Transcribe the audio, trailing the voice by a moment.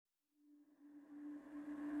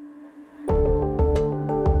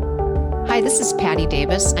this is Patty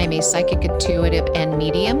Davis. I'm a psychic intuitive and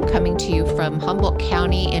medium coming to you from Humboldt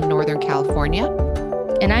County in Northern California.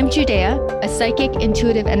 And I'm Judea, a psychic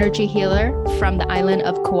intuitive energy healer from the island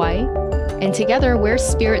of Kauai. And together we're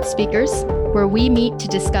Spirit Speakers, where we meet to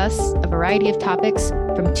discuss a variety of topics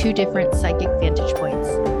from two different psychic vantage points.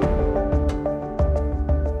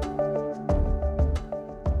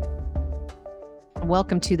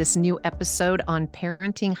 Welcome to this new episode on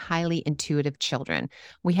parenting highly intuitive children.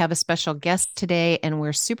 We have a special guest today, and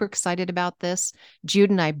we're super excited about this. Jude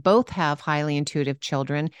and I both have highly intuitive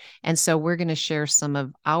children, and so we're going to share some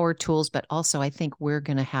of our tools, but also I think we're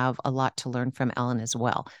going to have a lot to learn from Ellen as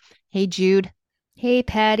well. Hey, Jude. Hey,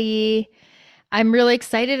 Patty. I'm really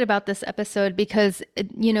excited about this episode because,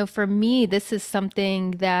 for me, this is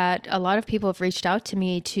something that a lot of people have reached out to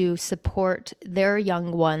me to support their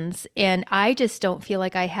young ones. And I just don't feel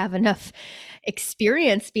like I have enough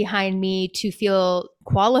experience behind me to feel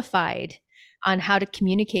qualified on how to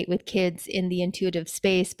communicate with kids in the intuitive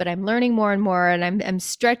space. But I'm learning more and more, and I'm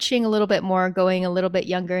stretching a little bit more, going a little bit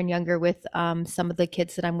younger and younger with some of the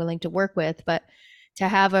kids that I'm willing to work with. But to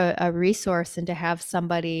have a resource and to have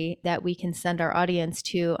somebody that we can send our audience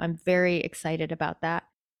to, I'm very excited about that.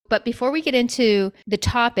 But before we get into the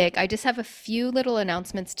topic, I just have a few little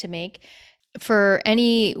announcements to make. For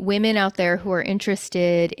any women out there who are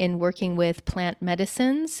interested in working with plant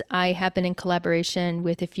medicines, I have been in collaboration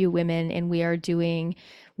with a few women, and we are doing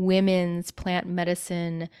women's plant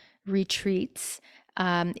medicine retreats.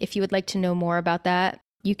 If you would like to know more about that,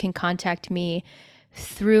 you can contact me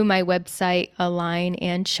through my website,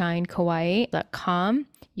 alignanshinekauai.com.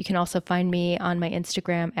 You can also find me on my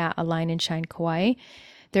Instagram at alignanshinekauai.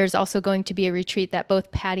 There's also going to be a retreat that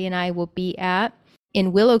both Patty and I will be at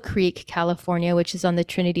in Willow Creek, California, which is on the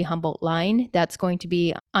Trinity Humboldt line. That's going to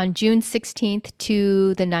be on June 16th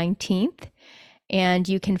to the 19th. And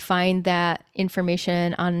you can find that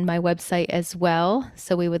information on my website as well.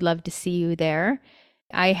 So we would love to see you there.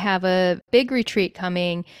 I have a big retreat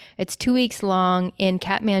coming. It's 2 weeks long in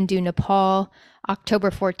Kathmandu, Nepal,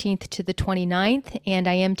 October 14th to the 29th. And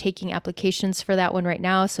I am taking applications for that one right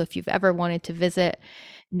now. So if you've ever wanted to visit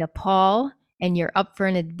Nepal and you're up for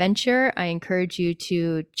an adventure, I encourage you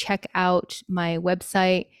to check out my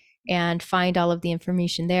website and find all of the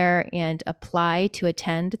information there and apply to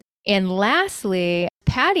attend. And lastly,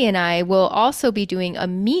 Patty and I will also be doing a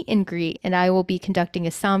meet and greet, and I will be conducting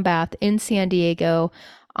a sound bath in San Diego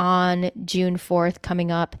on June 4th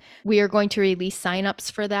coming up. We are going to release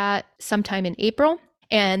signups for that sometime in April.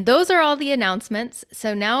 And those are all the announcements.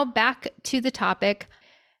 So now back to the topic.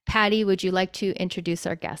 Patty, would you like to introduce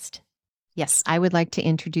our guest? Yes, I would like to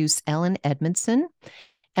introduce Ellen Edmondson.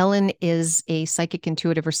 Ellen is a psychic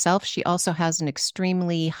intuitive herself. She also has an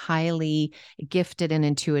extremely highly gifted and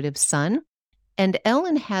intuitive son. And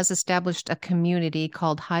Ellen has established a community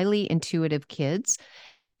called Highly Intuitive Kids.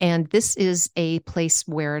 And this is a place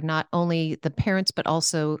where not only the parents, but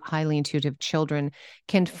also highly intuitive children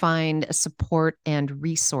can find support and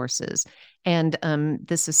resources. And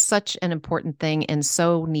this is such an important thing and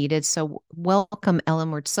so needed. So welcome, Ellen.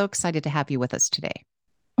 We're so excited to have you with us today.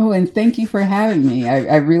 Oh, and thank you for having me.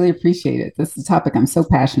 I really appreciate it. This is a topic I'm so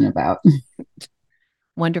passionate about.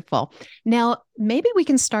 Wonderful. Now, maybe we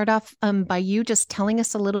can start off by you just telling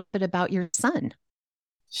us a little bit about your son.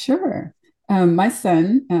 Sure. My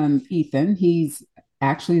son, Ethan, his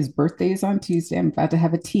birthday is on Tuesday. I'm about to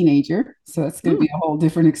have a teenager, so that's going to be a whole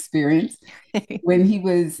different experience. When he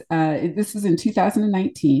was, this was in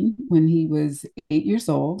 2019, when he was 8 years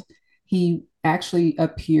old, he actually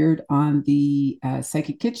appeared on the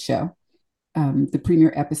Psychic Kids show, the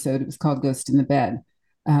premiere episode. It was called Ghost in the Bed.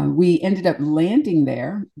 We ended up landing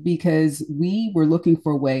there because we were looking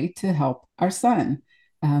for a way to help our son.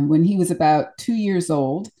 When he was about 2 years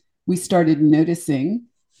old, we started noticing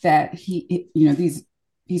that he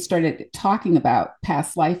started talking about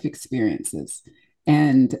past life experiences.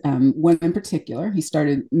 And one in particular, he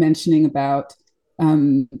started mentioning about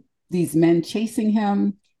these men chasing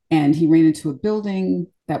him, and he ran into a building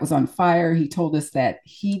that was on fire. He told us that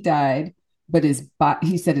he died, but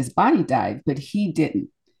he said his body died, but he didn't.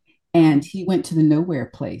 And he went to the nowhere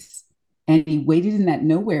place, and he waited in that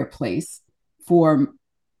nowhere place for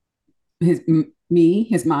his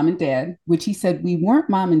mom and dad, which he said, we weren't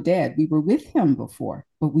mom and dad. We were with him before,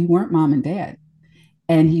 but we weren't mom and dad.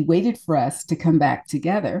 And he waited for us to come back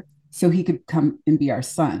together so he could come and be our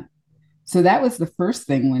son. So that was the first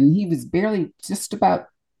thing, when he was barely just about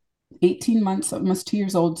 18 months, almost 2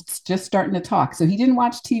 years old, just starting to talk. So he didn't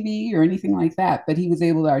watch TV or anything like that, but he was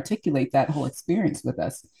able to articulate that whole experience with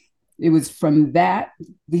us. It was from that,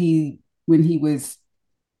 when he was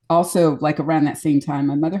also, like around that same time,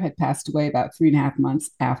 my mother had passed away about 3.5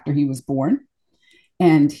 months after he was born.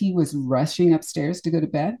 And he was rushing upstairs to go to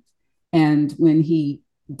bed. And when he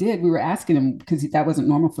did, we were asking him, because that wasn't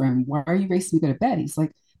normal for him, why are you racing to go to bed? He's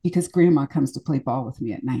like, because grandma comes to play ball with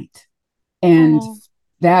me at night. And Oh,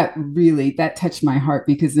 that touched my heart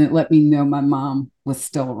because it let me know my mom was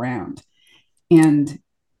still around. And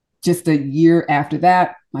just a year after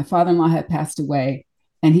that, my father-in-law had passed away.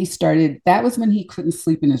 And that was when he couldn't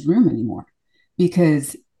sleep in his room anymore.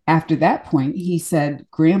 Because after that point, he said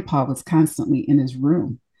grandpa was constantly in his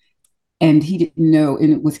room and he didn't know,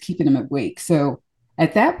 and it was keeping him awake. So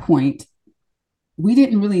at that point, we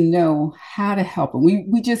didn't really know how to help him.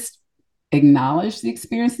 We just acknowledged the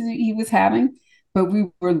experiences that he was having, but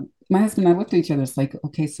my husband and I looked at each other. It's like,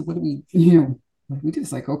 okay, so what do we, what do we do?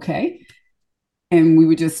 It's like, okay. And we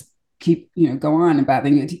would just keep, go on about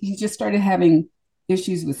it. He just started having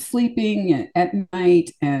issues with sleeping at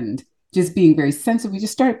night and just being very sensitive. We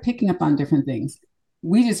just started picking up on different things.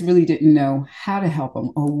 We just really didn't know how to help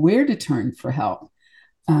him or where to turn for help.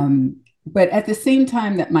 But at the same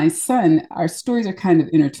time that my son, our stories are kind of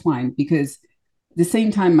intertwined because the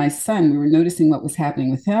same time my son, we were noticing what was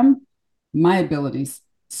happening with him, my abilities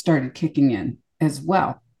started kicking in as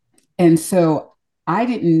well. And so I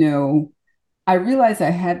didn't know, I realized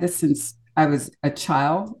I had this since I was a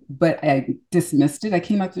child, but I dismissed it. I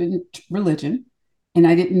came up with religion and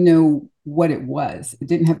I didn't know what it was. I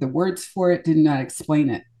didn't have the words for it, did not explain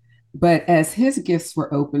it. But as his gifts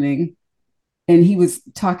were opening, and he was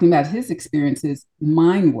talking about his experiences,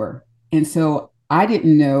 mine were. And so I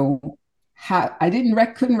didn't know how,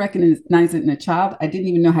 couldn't recognize it in a child. I didn't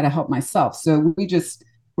even know how to help myself. So we just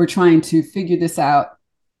were trying to figure this out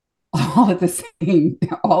all at the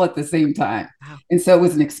same time. wow. And so it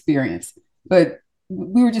was an experience. But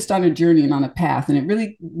we were just on a journey and on a path. And it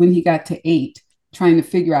really, when he got to 8, trying to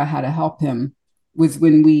figure out how to help him was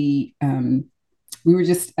when we were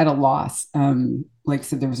just at a loss. Like I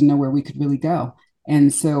said, there was nowhere we could really go.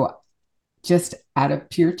 And so, just out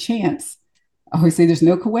of pure chance, I always say there's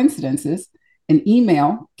no coincidences. An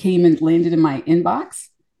email came and landed in my inbox.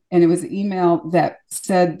 And it was an email that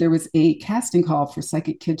said there was a casting call for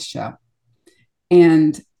Psychic Kids Show.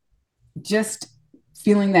 And just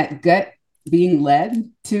feeling that gut being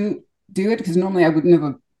led to do it, because normally I would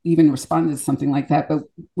never even responded to something like that. But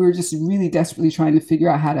we were just really desperately trying to figure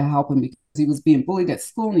out how to help him because he was being bullied at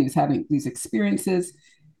school and he was having these experiences.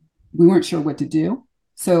 We weren't sure what to do.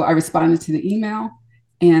 So I responded to the email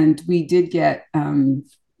and we did get,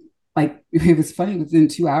 like, it was funny, within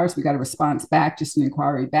 2 hours, we got a response back, just an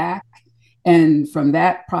inquiry back. And from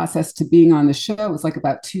that process to being on the show, it was like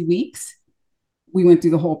about 2 weeks. We went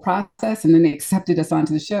through the whole process and then they accepted us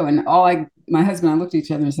onto the show. And my husband and I looked at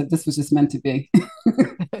each other and said, this was just meant to be.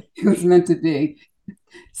 It was meant to be.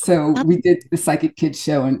 So Um, we did the Psychic Kids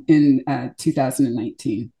show in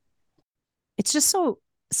 2019. It's just so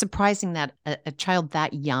surprising that a child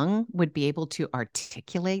that young would be able to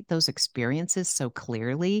articulate those experiences so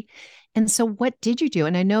clearly. And so what did you do?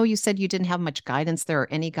 And I know you said you didn't have much guidance there or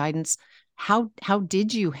any guidance. How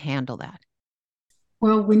did you handle that?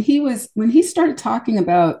 Well, when he started talking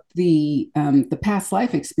about the past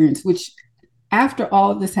life experience, which after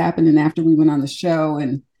all of this happened and after we went on the show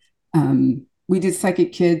and we did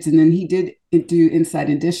Psychic Kids and then he did do Inside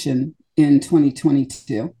Edition in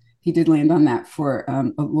 2022. He did land on that for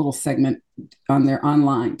a little segment on their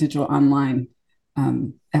digital online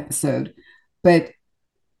episode. But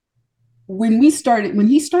when he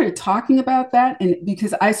started talking about that, and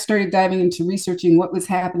because I started diving into researching what was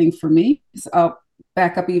happening for me, so I'll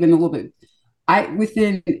back up even a little bit.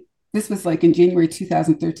 This was like in January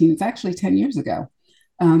 2013. It's actually 10 years ago.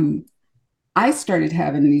 Um, I started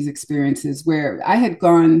having these experiences where I had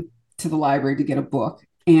gone to the library to get a book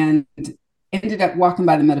and ended up walking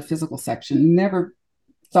by the metaphysical section, never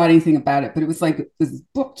thought anything about it, but it was like this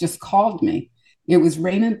book just called me. It was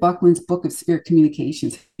Raymond Buckland's Book of Spirit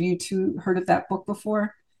Communications. Have you two heard of that book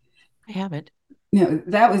before? I haven't.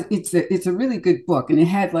 It's a really good book, and it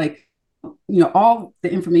had like all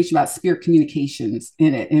the information about spirit communications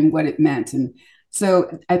in it and what it meant. And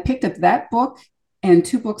so I picked up that book and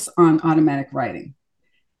 2 books on automatic writing.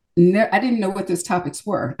 I didn't know what those topics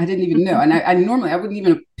were. I didn't even know. And I normally I wouldn't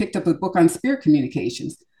even have picked up a book on spirit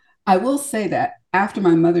communications. I will say that after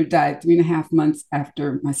my mother died, 3.5 months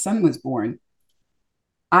after my son was born,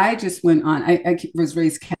 I just went on. I was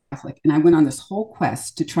raised Catholic, and I went on this whole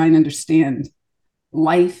quest to try and understand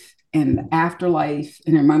life and the afterlife.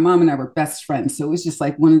 And my mom and I were best friends, so it was just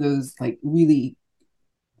like one of those like really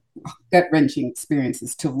gut wrenching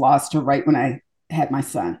experiences to have lost her right when I had my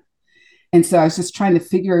son. And so I was just trying to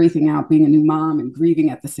figure everything out, being a new mom and grieving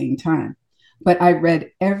at the same time. But I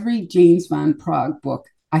read every James Van Praagh book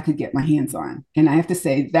I could get my hands on. And I have to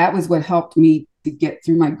say, that was what helped me to get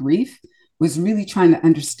through my grief, was really trying to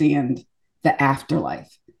understand the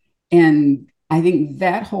afterlife. And I think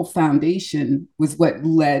that whole foundation was what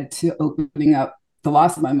led to opening up the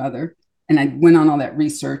loss of my mother. And I went on all that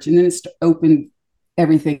research, and then it opened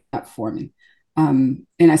everything up for me. And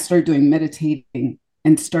I started doing meditating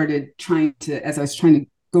and started trying to, as I was trying to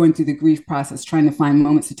going through the grief process, trying to find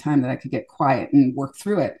moments of time that I could get quiet and work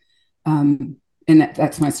through it. And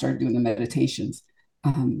that's when I started doing the meditations.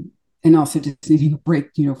 And also just needing a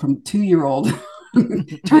break, from 2-year-old,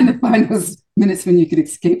 trying to find those minutes when you could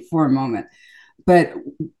escape for a moment. But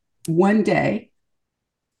one day,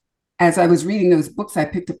 as I was reading those books I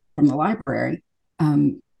picked up from the library,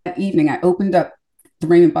 that evening I opened up the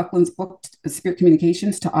Raymond Buckland's book, Spirit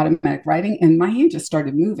Communications to Automatic Writing, and my hand just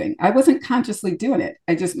started moving. I wasn't consciously doing it.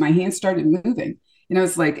 My hand started moving. And it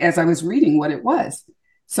was like, as I was reading what it was.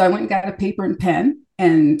 So I went and got a paper and pen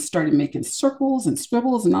and started making circles and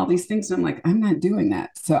scribbles and all these things. And I'm like, I'm not doing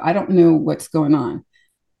that. So I don't know what's going on.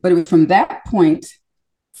 But it was from that point,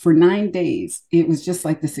 for 9 days, it was just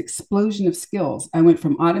like this explosion of skills. I went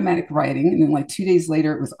from automatic writing, and then like 2 days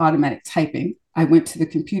later, it was automatic typing. I went to the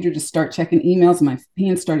computer to start checking emails, and my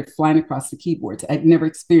hands started flying across the keyboards. I'd never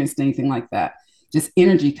experienced anything like that. Just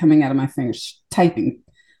energy coming out of my fingers, typing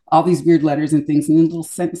all these weird letters and things, and then little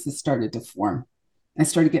sentences started to form. I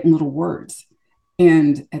started getting little words.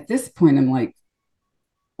 And at this point, I'm like,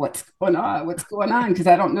 what's going on? What's going on? Because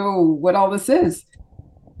I don't know what all this is.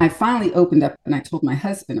 I finally opened up and I told my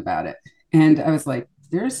husband about it. And I was like,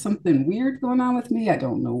 there's something weird going on with me. I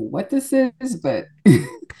don't know what this is, but,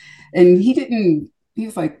 and he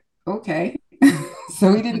was like, okay.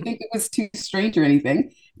 So he didn't think it was too strange or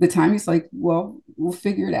anything. At the time, he's like, well, we'll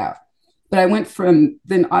figure it out. But I went from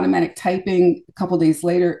then automatic typing. A couple of days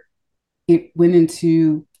later, it went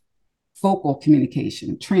into vocal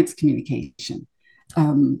communication, trance communication.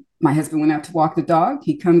 My husband went out to walk the dog.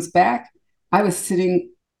 He comes back. I was sitting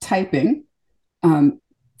typing,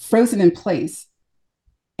 frozen in place.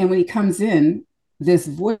 And when he comes in, this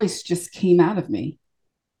voice just came out of me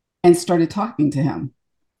and started talking to him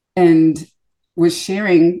and was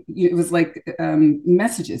sharing. It was like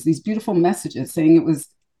messages, these beautiful messages saying it was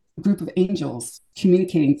a group of angels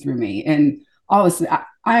communicating through me. And all this,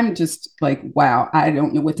 I'm just like, wow, I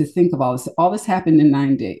don't know what to think of all this. All this happened in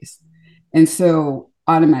 9 days. And so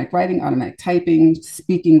automatic writing, automatic typing,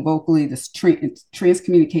 speaking vocally, this trance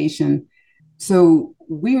communication. So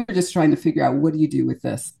we were just trying to figure out, what do you do with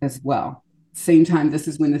this as well? Same time, this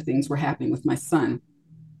is when the things were happening with my son,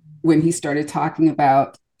 when he started talking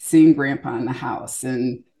about seeing grandpa in the house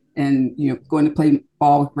and going to play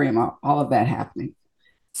ball with grandma, all of that happening.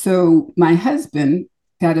 So my husband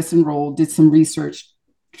got us enrolled, did some research,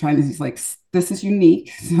 he's like, this is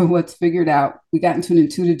unique. So let's figure it out. We got into an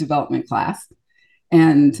intuitive development class.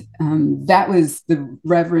 And that was the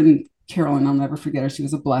Reverend Carolyn. I'll never forget her. She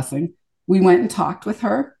was a blessing. We went and talked with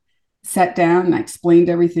her, sat down, and I explained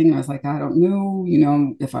everything. I was like, I don't know,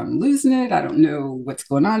 if I'm losing it. I don't know what's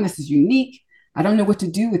going on. This is unique. I don't know what to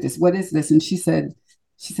do with this. What is this? And she said,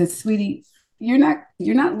 sweetie, you're not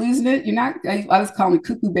losing it. You're not, I was calling it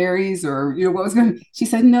cuckoo berries or, what was going on. She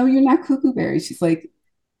said, no, you're not cuckoo berries. She's like,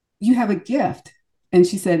 you have a gift. And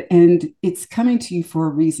she said, and it's coming to you for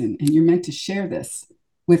a reason. And you're meant to share this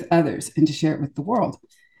with others and to share it with the world.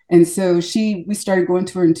 And so we started going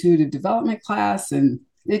to her intuitive development class, and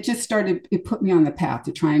it put me on the path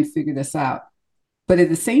to try and figure this out. But at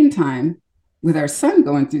the same time, with our son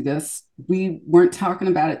going through this, we weren't talking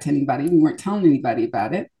about it to anybody. We weren't telling anybody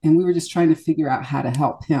about it. And we were just trying to figure out how to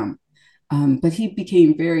help him. But he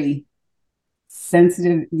became very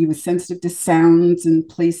sensitive. He was sensitive to sounds and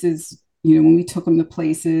places. When we took him to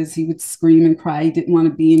places, he would scream and cry. He didn't want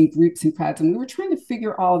to be in groups and crowds. And we were trying to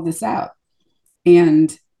figure all of this out.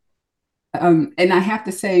 And I have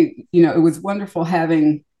to say, it was wonderful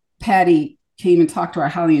having Patty came and talked to our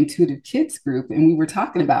highly intuitive kids group. And we were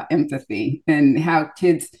talking about empathy and how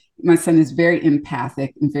my son is very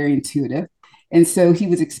empathic and very intuitive. And so he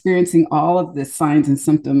was experiencing all of the signs and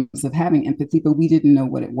symptoms of having empathy, but we didn't know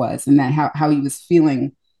what it was, and that how he was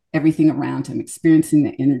feeling everything around him, experiencing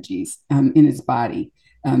the energies in his body,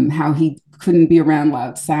 how he couldn't be around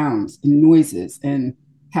loud sounds and noises, and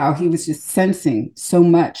how he was just sensing so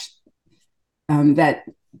much that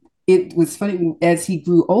it was funny. As he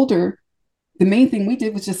grew older, the main thing we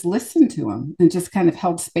did was just listen to him and just kind of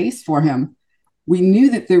held space for him. We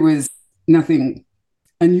knew that there was nothing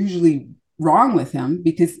unusually wrong with him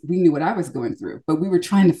because we knew what I was going through, but we were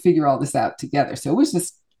trying to figure all this out together. So it was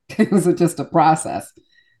just It was just a process.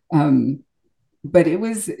 Um, but it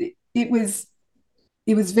was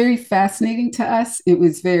very fascinating to us. It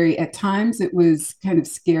was very, at times, it was kind of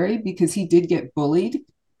scary because he did get bullied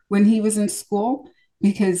when he was in school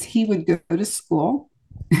because he would go to school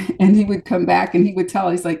and he would come back and he would tell,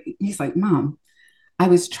 he's like, Mom, I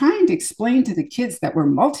was trying to explain to the kids that we're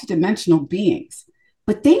multidimensional beings,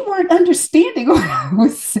 but they weren't understanding what I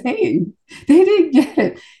was saying. They didn't get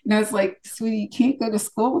it. And I was like, sweetie, you can't go to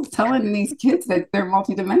school telling these kids that they're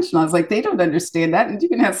multidimensional. I was like, they don't understand that. And you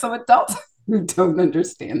can have some adults who don't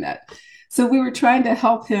understand that. So we were trying to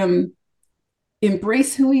help him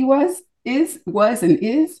embrace who he was and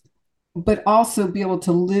is, but also be able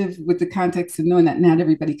to live with the context of knowing that not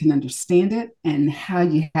everybody can understand it and how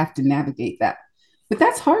you have to navigate that. But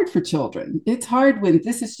that's hard for children. It's hard when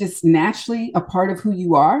this is just naturally a part of who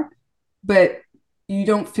you are, but you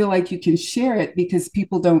don't feel like you can share it because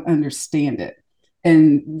people don't understand it.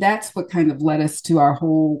 And that's what kind of led us to our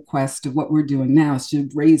whole quest of what we're doing now is to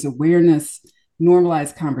raise awareness,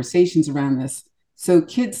 normalize conversations around this. So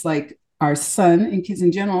kids like our son and kids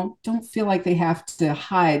in general don't feel like they have to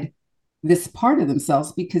hide this part of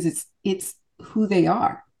themselves because it's who they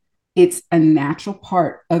are. It's a natural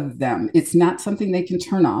part of them. It's not something they can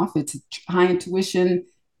turn off. It's high intuition,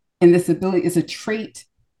 and this ability is a trait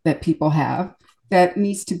that people have that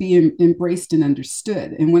needs to be embraced and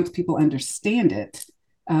understood. And once people understand it,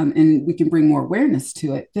 and we can bring more awareness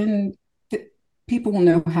to it, then people will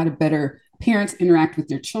know how to better parents interact with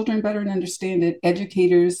their children better and understand it.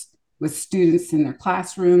 Educators with students in their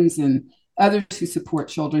classrooms and others who support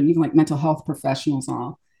children, even like mental health professionals,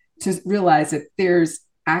 all to realize that there's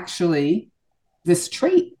actually this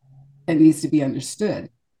trait that needs to be understood.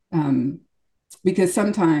 Because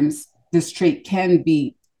sometimes this trait can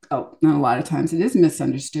be, oh, not a lot of times it is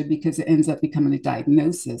misunderstood because it ends up becoming a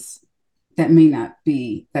diagnosis that may not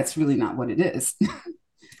be, that's really not what it is.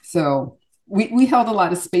 So we held a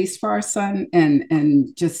lot of space for our son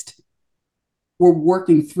and just we're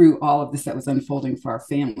working through all of this that was unfolding for our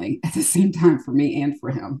family at the same time for me and for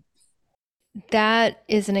him. That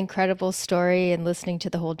is an incredible story, and listening to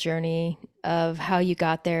the whole journey of how you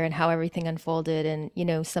got there and how everything unfolded.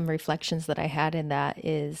 And, some reflections that I had in that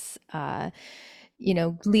is,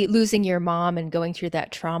 losing your mom and going through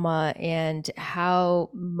that trauma and how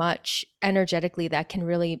much energetically that can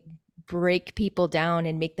really break people down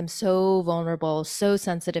and make them so vulnerable, so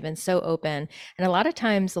sensitive, and so open. And a lot of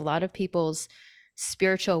times, a lot of people's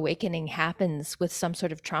spiritual awakening happens with some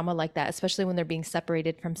sort of trauma like that, especially when they're being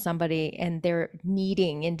separated from somebody and they're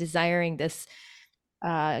needing and desiring this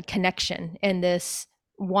connection and this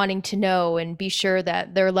wanting to know and be sure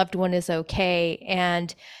that their loved one is okay.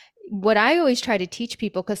 And what I always try to teach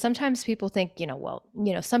people, because sometimes people think,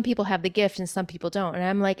 some people have the gift and some people don't. And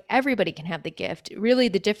I'm like, everybody can have the gift. Really,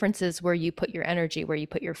 the difference is where you put your energy, where you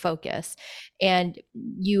put your focus. And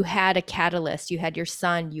you had a catalyst, you had your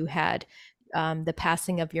son, you had the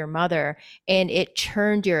passing of your mother, and it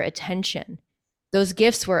turned your attention. Those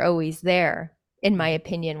gifts were always there, in my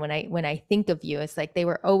opinion. When I think of you, it's like they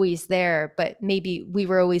were always there, but maybe we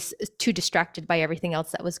were always too distracted by everything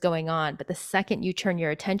else that was going on. But the second you turn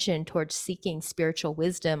your attention towards seeking spiritual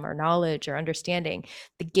wisdom or knowledge or understanding,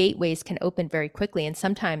 the gateways can open very quickly, and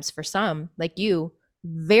sometimes for some, like you,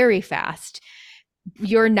 very fast.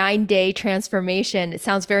 Your 9-day transformation, it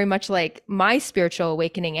sounds very much like my spiritual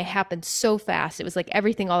awakening. It happened so fast. It was like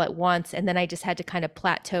everything all at once. And then I just had to kind of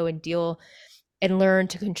plateau and deal and learn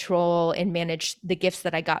to control and manage the gifts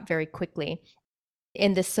that I got very quickly.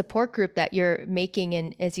 In this support group that you're making,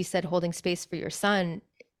 and as you said, holding space for your son,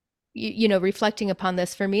 reflecting upon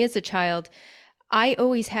this, for me as a child, I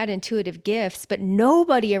always had intuitive gifts, but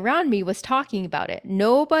nobody around me was talking about it.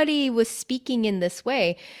 Nobody was speaking in this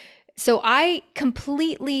way. So I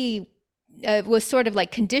completely was sort of like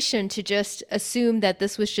conditioned to just assume that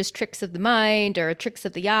this was just tricks of the mind or tricks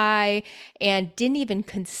of the eye, and didn't even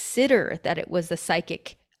consider that it was a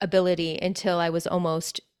psychic ability until I was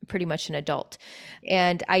almost pretty much an adult.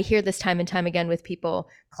 And I hear this time and time again with people,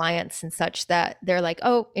 clients and such, that they're like,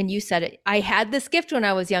 oh, and you said it, I had this gift when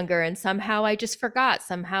I was younger and somehow I just forgot.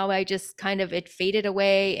 Somehow I just kind of, it faded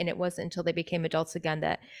away. And it wasn't until they became adults again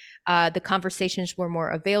that the conversations were more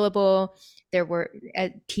available. There were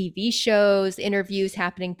TV shows, interviews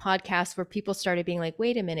happening, podcasts where people started being like,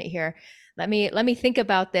 wait a minute here, let me think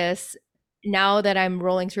about this. Now that I'm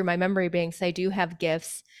rolling through my memory banks, I do have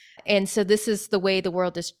gifts. And so this is the way the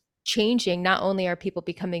world is changing. Not only are people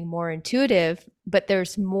becoming more intuitive, but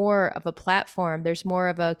there's more of a platform, there's more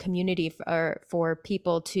of a community for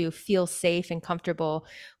people to feel safe and comfortable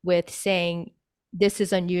with saying, this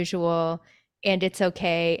is unusual. and it's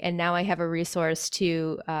okay. And now I have a resource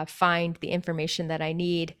to find the information that I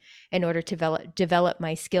need in order to develop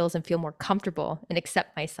my skills and feel more comfortable and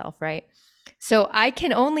accept myself, right? So I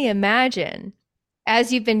can only imagine,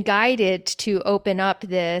 as you've been guided to open up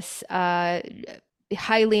this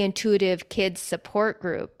highly intuitive kids support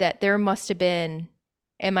group, that there must have been,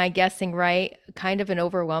 am I guessing right, kind of an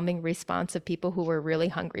overwhelming response of people who were really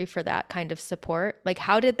hungry for that kind of support. Like,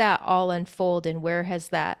 how did that all unfold, and where has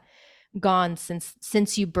that gone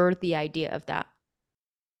since you birthed the idea of that?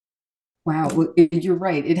 Wow, well, you're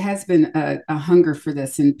right. It has been a hunger for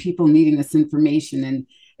this and people needing this information,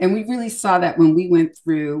 and we really saw that when we went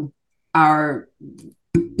through our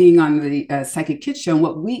being on the Psychic Kids show,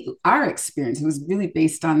 and our experience was really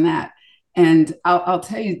based on that. And I'll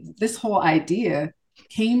tell you, this whole idea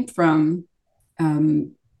came from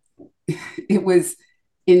it was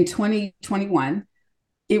in 2021.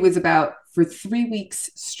 It was about for 3 weeks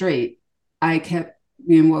straight. I kept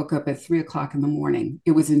being woke up at 3 o'clock in the morning.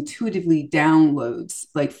 It was intuitively downloads,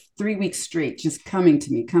 like 3 weeks straight, just coming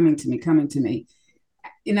to me, coming to me, coming to me.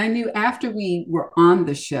 And I knew after we were on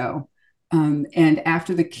the show, and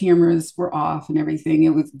after the cameras were off and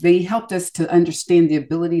everything, they helped us to understand the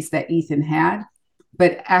abilities that Ethan had.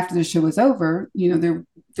 But after the show was over, there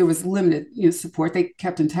was limited support. They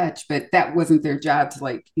kept in touch, but that wasn't their job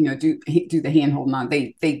to do the hand holding on.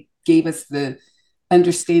 They gave us the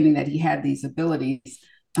understanding that he had these abilities.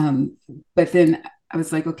 But then I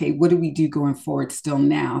was like, okay, what do we do going forward still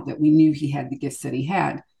now that we knew he had the gifts that he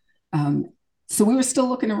had? So we were still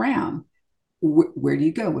looking around. Where do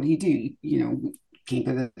you go? What do? You can't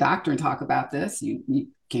go to the doctor and talk about this. You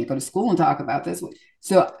can't go to school and talk about this.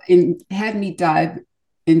 So it had me dive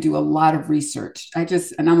and do a lot of research.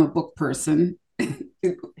 And I'm a book person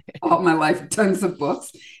all my life, tons of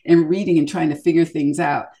books and reading and trying to figure things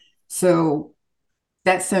out. So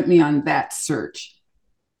that sent me on that search.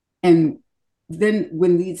 And then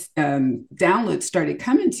when these downloads started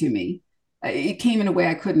coming to me, it came in a way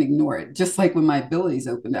I couldn't ignore it, just like when my abilities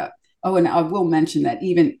opened up. Oh, and I will mention that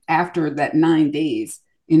even after that 9 days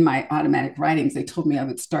in my automatic writings, they told me I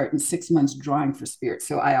would start in 6 months drawing for spirit.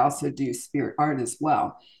 So I also do spirit art as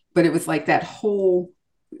well. But it was like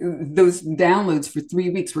those downloads for 3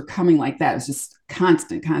 weeks were coming like that. It was just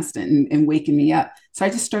constant, and waking me up. So I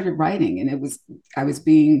just started writing, and I was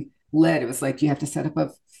being led. It was like, you have to set up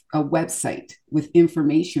a website with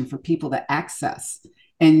information for people to access,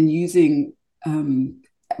 and using,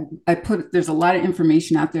 there's a lot of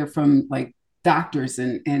information out there from like doctors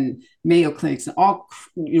and Mayo clinics and all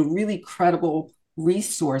really credible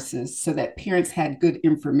resources, so that parents had good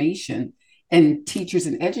information, and teachers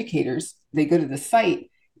and educators, they go to the site,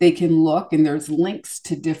 they can look, and there's links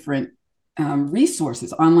to different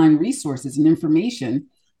resources, online resources and information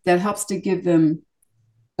that helps to give them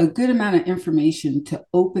a good amount of information to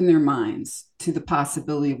open their minds to the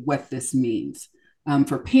possibility of what this means.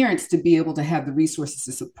 For parents to be able to have the resources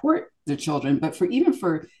to support their children, but even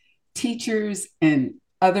for teachers and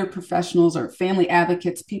other professionals or family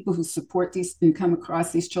advocates, people who support these and come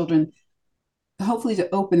across these children, hopefully to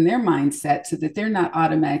open their mindset so that they're not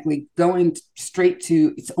automatically going straight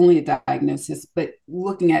to it's only a diagnosis, but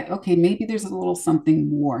looking at, okay, maybe there's a little something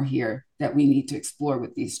more here that we need to explore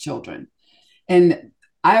with these children. And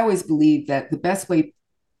I always believe that the best way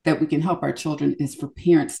that we can help our children is for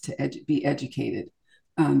parents to be educated.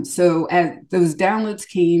 So as those downloads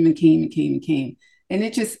came and came and came and came,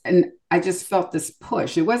 and I just felt this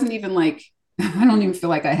push. It wasn't even like, I don't even feel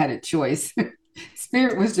like I had a choice.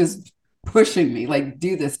 Spirit was just pushing me, like,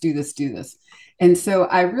 do this, do this, do this. And so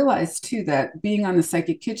I realized too that being on the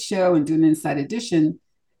Psychic Kids show and doing Inside Edition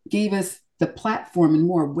gave us the platform and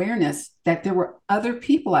more awareness that there were other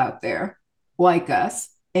people out there like us,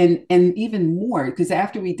 and even more, because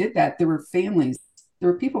after we did that, there were families, there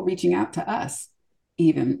were people reaching out to us,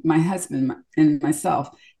 even my husband and myself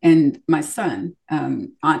and my son, he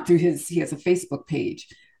has a Facebook page.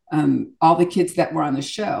 All the kids that were on the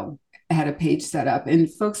show had a page set up,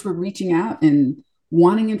 and folks were reaching out and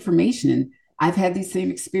wanting information. And I've had these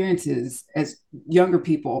same experiences as younger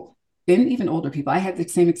people and even older people. I had the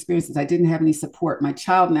same experiences. I didn't have any support. My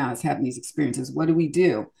child now is having these experiences. What do we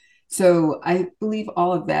do? So I believe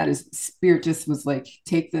all of that is Spirit just was like,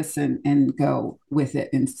 take this and go with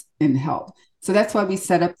it and help. So that's why we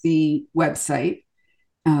set up the website,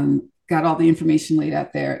 got all the information laid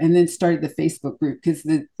out there, and then started the Facebook group, because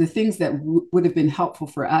the things that would have been helpful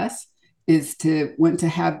for us is to want to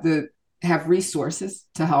have resources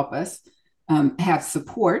to help us, have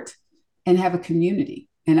support, and have a community.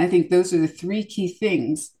 And I think those are the three key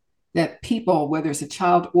things that people, whether it's a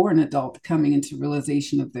child or an adult coming into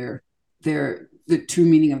realization of their the true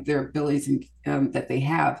meaning of their abilities and that they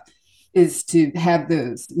have is to have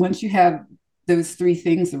those. Once you have those three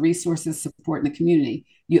things, the resources, support, and the community,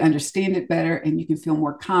 you understand it better and you can feel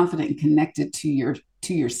more confident and connected to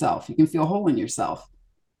yourself. You can feel whole in yourself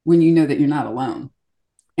when you know that you're not alone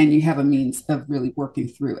and you have a means of really working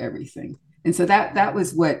through everything. And so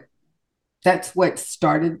that's what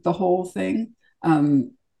started the whole thing.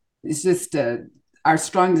 It's just our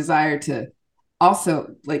strong desire to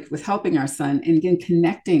also, like with helping our son and again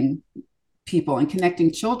connecting people and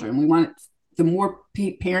connecting children. We want the more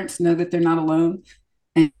parents know that they're not alone,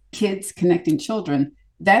 and kids connecting children,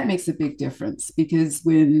 that makes a big difference, because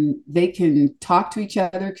when they can talk to each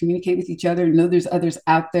other, communicate with each other, know there's others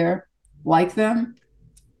out there like them,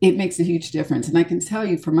 it makes a huge difference. And I can tell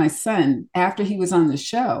you, for my son, after he was on the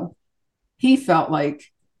show, he felt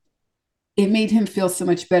like it made him feel so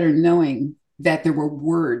much better knowing that there were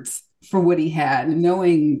words for what he had,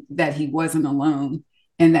 knowing that he wasn't alone,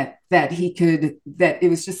 and that he could, that it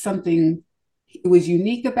was just something, it was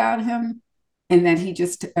unique about him, and that he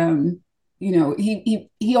just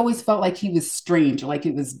he always felt like he was strange, like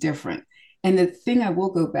it was different. And the thing I will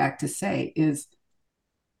go back to say is,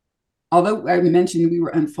 although I mentioned we were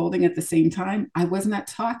unfolding at the same time, I was not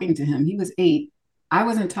talking to him. He was 8. I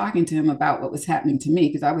wasn't talking to him about what was happening to me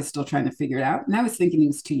because I was still trying to figure it out. And I was thinking he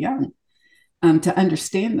was too young to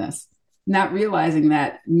understand this, not realizing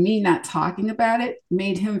that me not talking about it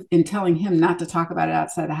made him, in telling him not to talk about it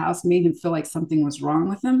outside the house, made him feel like something was wrong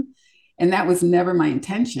with him. And that was never my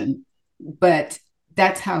intention, but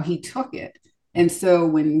that's how he took it. And so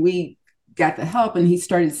when we got the help and he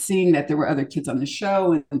started seeing that there were other kids on the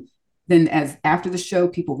show, and then as after the show,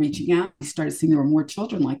 people reaching out, he started seeing there were more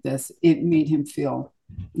children like this, it made him feel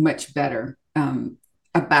much better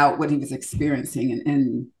about what he was experiencing,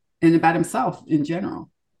 and about himself in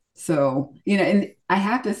general. So, and I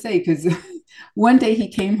have to say, because one day he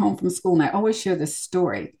came home from school, and I always share this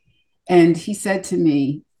story. And he said to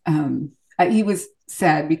me, he was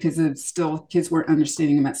sad because of still kids weren't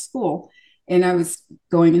understanding him at school. And I was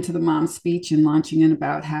going into the mom speech and launching in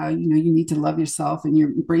about how, you need to love yourself and you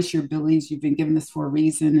embrace your abilities. You've been given this for a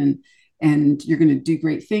reason, and you're going to do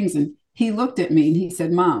great things. And he looked at me and he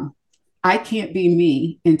said, "Mom, I can't be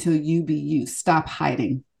me until you be you. Stop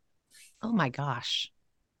hiding." Oh my gosh.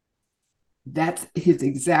 That's his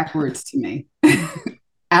exact words to me,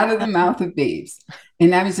 out of the mouth of babes.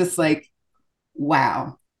 And I was just like,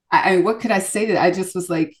 wow. What could I say to that? I just was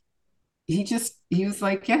like, he was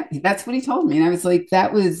like, yeah, that's what he told me. And I was like,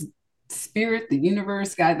 that was spirit, the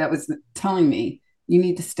universe, God, that was telling me, you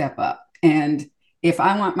need to step up. And if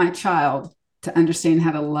I want my child to understand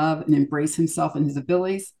how to love and embrace himself and his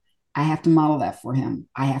abilities, I have to model that for him.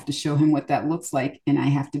 I have to show him what that looks like, and I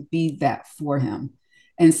have to be that for him.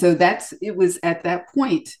 And so it was at that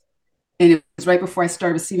point, and it was right before I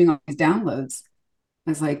started receiving all these downloads.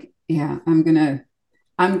 I was like, yeah, I'm going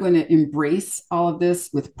to embrace all of this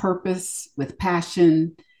with purpose, with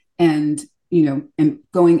passion, and and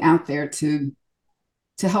going out there to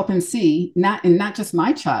help him see, not just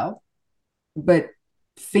my child, but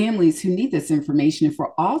families who need this information. And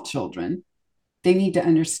for all children, they need to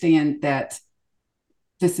understand that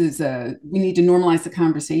we need to normalize the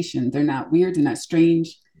conversation. They're not weird, they're not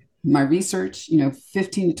strange. My research,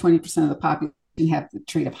 15 to 20% of the population have the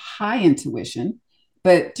trait of high intuition.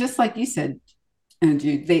 But just like you said,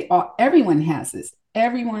 Andrew, everyone has this.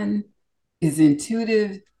 Everyone is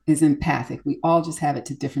intuitive, is empathic. We all just have it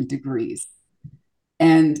to different degrees.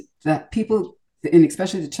 And the people, and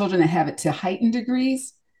especially the children that have it to heightened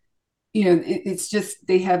degrees, it's just,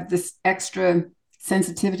 they have this extra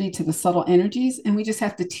sensitivity to the subtle energies, and we just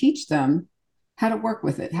have to teach them how to work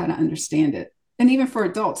with it, how to understand it. And even for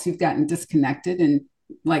adults who've gotten disconnected, and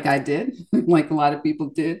like I did, like a lot of people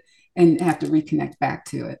did, and have to reconnect back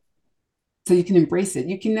to it. So you can embrace it.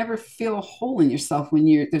 You can never feel a hole in yourself when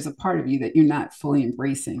there's a part of you that you're not fully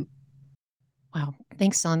embracing. Wow.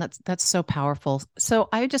 Thanks, Ellen. That's so powerful. So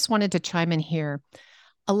I just wanted to chime in here.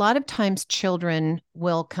 A lot of times children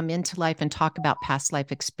will come into life and talk about past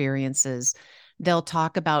life experiences. They'll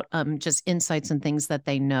talk about just insights and things that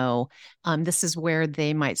they know. This is where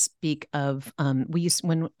they might speak of,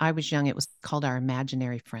 when I was young, it was called our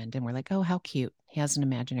imaginary friend. And we're like, oh, how cute. He has an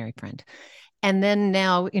imaginary friend. And then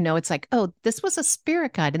now, it's like, oh, this was a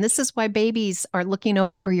spirit guide. And this is why babies are looking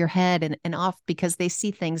over your head and off, because they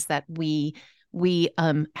see things that we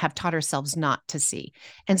have taught ourselves not to see.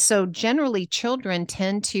 And so generally children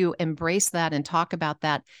tend to embrace that and talk about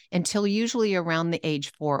that until usually around the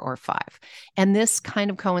age 4 or 5. And this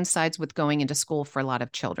kind of coincides with going into school for a lot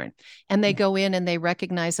of children. And they go in and they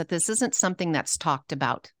recognize that this isn't something that's talked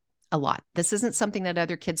about a lot. This isn't something that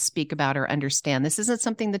other kids speak about or understand. This isn't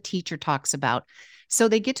something the teacher talks about. So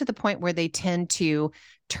they get to the point where they tend to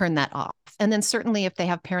turn that off. And then certainly if they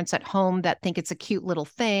have parents at home that think it's a cute little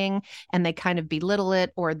thing and they kind of belittle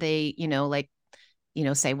it, or they,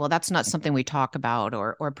 say, well, that's not something we talk about,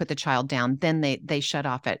 or put the child down, then they shut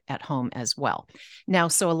off at home as well. Now,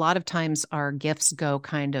 so a lot of times our gifts go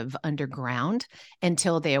kind of underground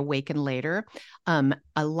until they awaken later.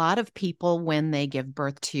 A lot of people, when they give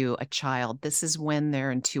birth to a child, this is when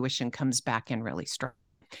their intuition comes back in really strong.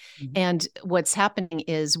 And what's happening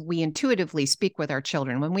is we intuitively speak with our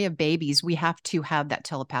children. When we have babies, we have to have that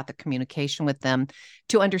telepathic communication with them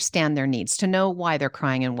to understand their needs, to know why they're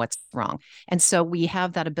crying and what's wrong. And so we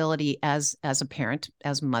have that ability as a parent,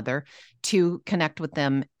 as mother, to connect with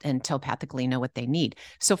them and telepathically know what they need.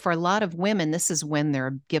 So for a lot of women, this is when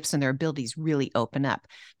their gifts and their abilities really open up.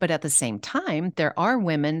 But at the same time, there are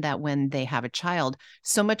women that when they have a child,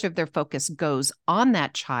 so much of their focus goes on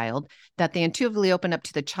that child that they intuitively open up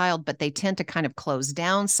to the child, but they tend to kind of close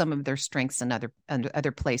down some of their strengths in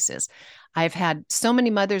other places. I've had so many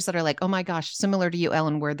mothers that are like, oh my gosh, similar to you,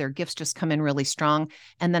 Ellen, where their gifts just come in really strong.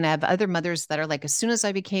 And then I have other mothers that are like, as soon as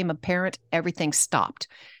I became a parent, everything stopped.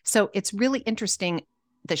 So it's really interesting,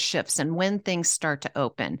 the shifts and when things start to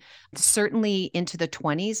open. Certainly into the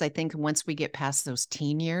 20s, I think once we get past those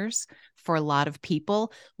teen years, for a lot of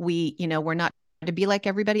people, we're not to be like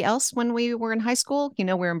everybody else when we were in high school.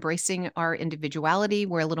 We're embracing our individuality.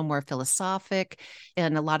 We're a little more philosophic,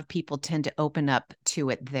 and a lot of people tend to open up to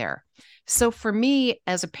it there. So for me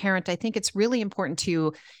as a parent, I think it's really important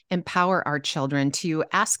to empower our children, to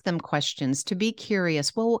ask them questions, to be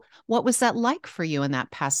curious. Well, what was that like for you in that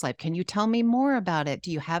past life? Can you tell me more about it?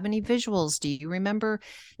 Do you have any visuals? Do you remember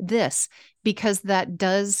this? Because that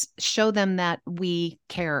does show them that we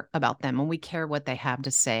care about them and we care what they have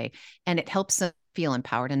to say. And it helps them feel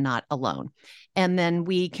empowered and not alone. And then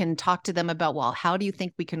we can talk to them about, well, how do you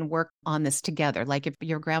think we can work on this together? Like if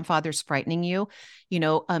your grandfather's frightening you,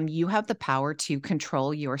 you have the power to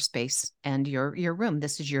control your space and your room.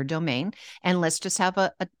 This is your domain. And let's just have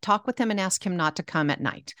a talk with him and ask him not to come at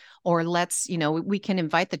night. Or we can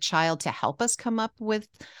invite the child to help us come up with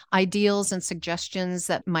ideals and suggestions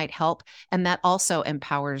that might help. And that also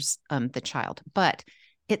empowers the child. But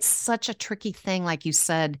it's such a tricky thing, like you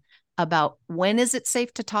said, about when is it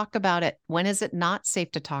safe to talk about it? When is it not safe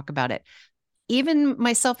to talk about it? Even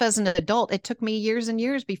myself as an adult, it took me years and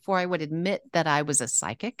years before I would admit that I was a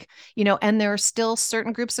psychic, and there are still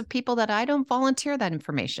certain groups of people that I don't volunteer that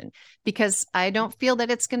information because I don't feel that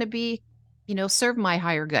it's going to be, serve my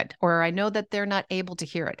higher good, or I know that they're not able to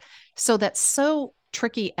hear it. So that's so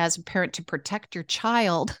tricky as a parent to protect your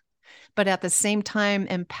child, but at the same time,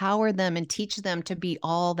 empower them and teach them to be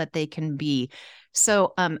all that they can be.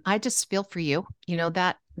 So I just feel for you,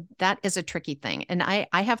 that is a tricky thing. And I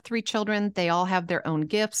have 3 children. They all have their own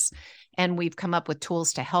gifts, and we've come up with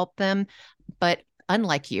tools to help them. But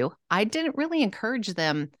unlike you, I didn't really encourage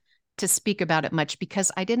them to speak about it much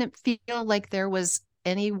because I didn't feel like there was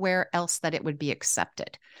anywhere else that it would be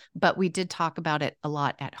accepted. But we did talk about it a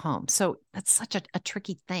lot at home. So that's such a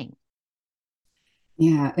tricky thing.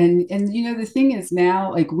 Yeah, and the thing is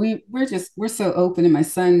now, like we're so open, and my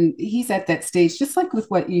son, he's at that stage, just like with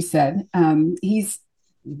what you said. He's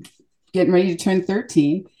getting ready to turn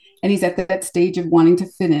 13, and he's at that stage of wanting to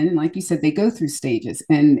fit in. And like you said, they go through stages,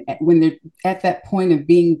 and when they're at that point of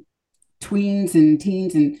being tweens and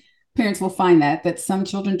teens, and parents will find that some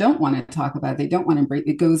children don't want to talk about it. They don't want to break.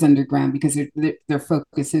 It goes underground because their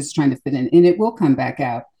focus is trying to fit in, and it will come back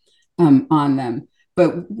out on them.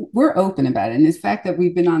 But we're open about it. And the fact that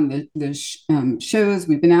we've been on the shows,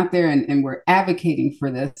 we've been out there and we're advocating for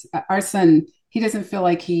this. Our son, he doesn't feel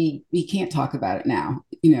like he can't talk about it now.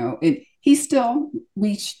 We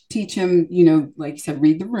teach him, like you said,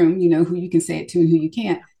 read the room, who you can say it to and who you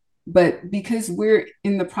can't. But because we're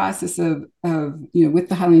in the process of with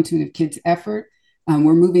the Highly Intuitive Kids effort,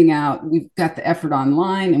 we're moving out. We've got the effort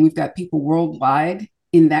online, and we've got people worldwide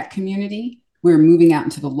in that community. We're moving out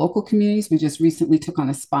into the local communities. We just recently took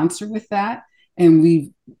on a sponsor with that.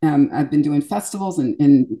 And I've been doing festivals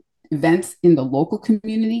and events in the local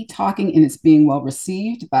community, talking, and it's being well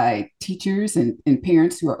received by teachers and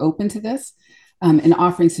parents who are open to this, and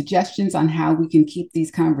offering suggestions on how we can keep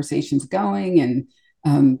these conversations going and,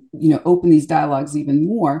 open these dialogues even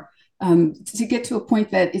more, to get to a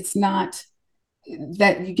point that it's not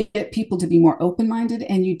that you get people to be more open-minded,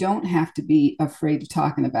 and you don't have to be afraid of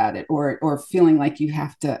talking about it or feeling like you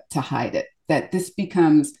have to hide it. That this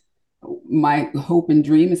becomes, my hope and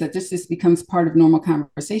dream is that this becomes part of normal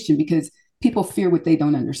conversation, because people fear what they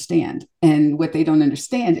don't understand. And what they don't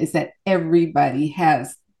understand is that everybody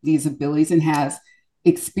has these abilities and has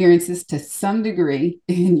experiences to some degree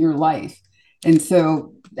in your life. And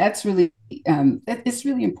so that's really it's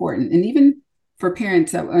really important. And even for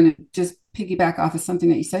parents, I want to just piggyback off of something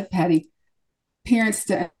that you said, Patty. Parents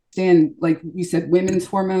to understand, like you said, women's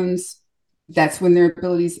hormones, that's when their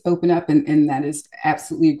abilities open up. And that is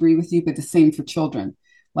absolutely agree with you, but the same for children.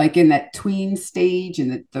 Like in that tween stage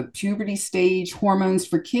and the puberty stage, hormones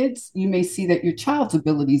for kids, you may see that your child's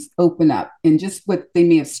abilities open up and just what they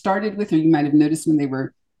may have started with, or you might have noticed when they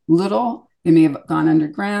were little, they may have gone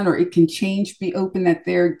underground, or it can change, be open that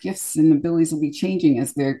their gifts and abilities will be changing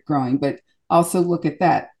as they're growing. But also look at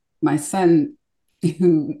that. My son,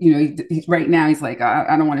 who, right now he's like,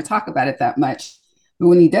 I don't want to talk about it that much. But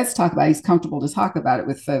when he does talk about it, he's comfortable to talk about it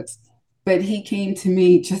with folks. But he came to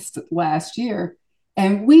me just last year,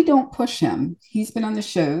 and we don't push him. He's been on the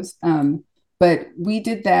shows, but we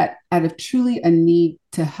did that out of truly a need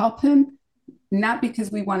to help him, not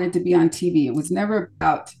because we wanted to be on TV. It was never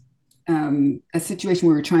about a situation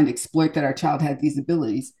where we were trying to exploit that our child had these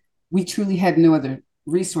abilities. We truly had no other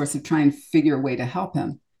resource to try and figure a way to help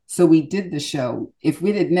him. So we did the show. If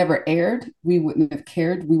it had never aired, we wouldn't have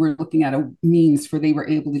cared. We were looking at a means for they were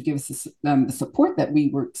able to give us the support that we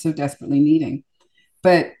were so desperately needing.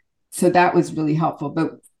 But so that was really helpful.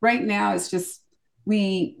 But right now, it's just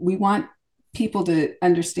we want people to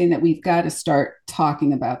understand that we've got to start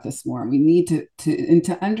talking about this more. We need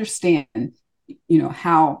to understand,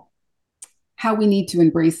 how we need to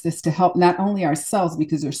embrace this to help not only ourselves,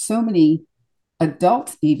 because there's so many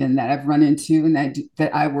adults even that I've run into and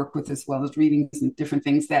that I work with, as well as readings and different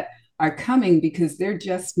things that are coming because they're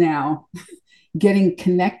just now getting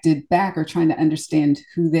connected back or trying to understand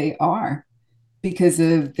who they are because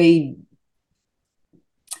of they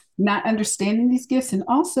not understanding these gifts. And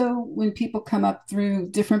also when people come up through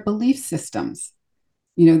different belief systems,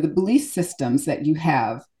 the belief systems that you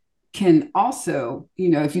have can also,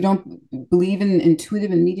 if you don't believe in intuitive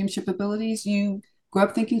and mediumship abilities, you grow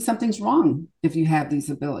up thinking something's wrong if you have these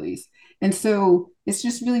abilities. And so it's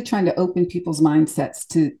just really trying to open people's mindsets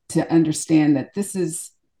to understand that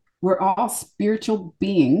we're all spiritual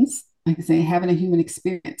beings, like I say, having a human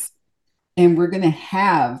experience. And we're going to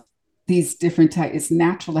have these different types. It's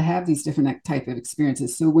natural to have these different type of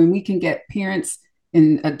experiences. So when we can get parents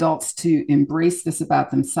and adults to embrace this about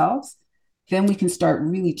themselves, then we can start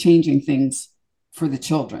really changing things for the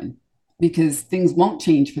children, because things won't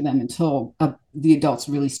change for them until the adults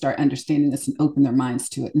really start understanding this and open their minds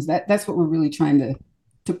to it. And that's what we're really trying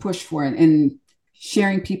to push for, and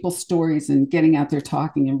sharing people's stories and getting out there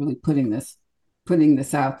talking and really putting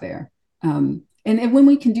this out there. And when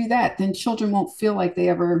we can do that, then children won't feel like they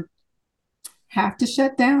ever have to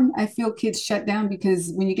shut down. I feel kids shut down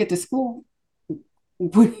because when you get to school,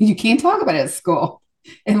 you can't talk about it at school.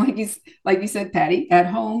 And like you said, Patty, at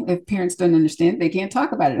home, if parents don't understand, they can't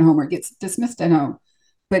talk about it at home or it gets dismissed at home.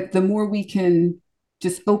 But the more we can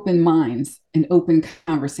just open minds and open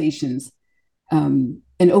conversations and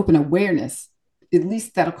open awareness, at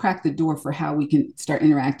least that'll crack the door for how we can start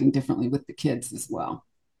interacting differently with the kids as well.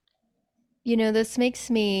 This makes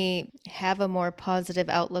me have a more positive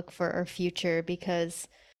outlook for our future because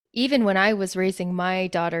even when I was raising my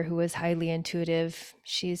daughter, who was highly intuitive,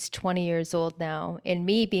 she's 20 years old now, and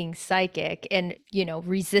me being psychic and,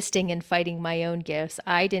 resisting and fighting my own gifts,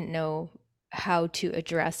 I didn't know how to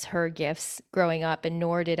address her gifts growing up, and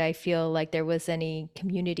nor did I feel like there was any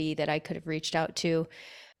community that I could have reached out to.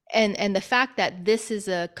 And the fact that this is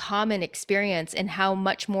a common experience and how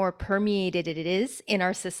much more permeated it is in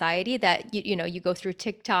our society, that you go through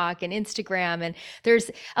TikTok and Instagram and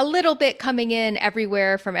there's a little bit coming in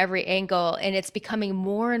everywhere from every angle, and it's becoming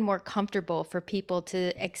more and more comfortable for people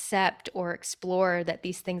to accept or explore that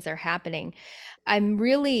these things are happening. I'm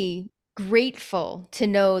really grateful to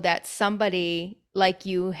know that somebody like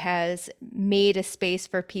you has made a space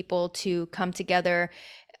for people to come together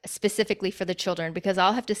specifically for the children, because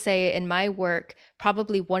I'll have to say in my work,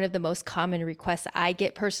 probably one of the most common requests I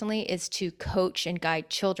get personally is to coach and guide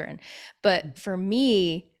children. But for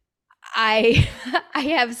me, I I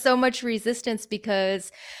have so much resistance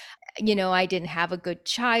because I didn't have a good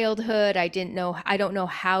childhood. I don't know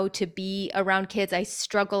how to be around kids. I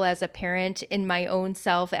struggle as a parent in my own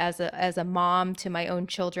self, as a mom to my own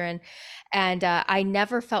children. And I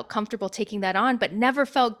never felt comfortable taking that on, but never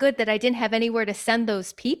felt good that I didn't have anywhere to send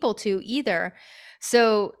those people to either.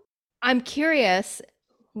 So I'm curious,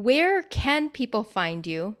 where can people find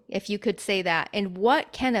you, if you could say that? And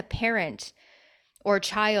what can a parent or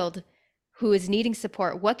child who is needing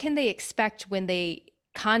support, what can they expect when they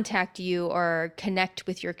contact you or connect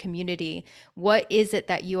with your community? What is it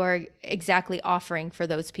that you are exactly offering for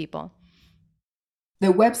those people? The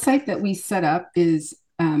website that we set up is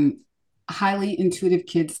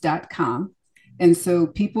highlyintuitivekids.com. And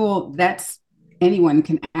so anyone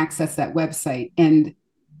can access that website. And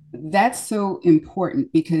that's so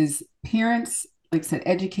important because parents, like I said,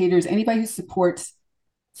 educators, anybody who supports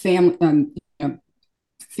family,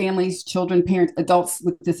 families, children, parents, adults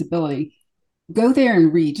with disability, go there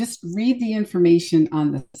and just read the information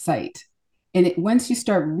on the site. And once you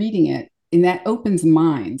start reading it, and that opens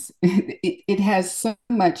minds, it has so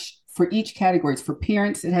much for each category. For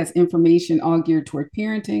parents, it has information all geared toward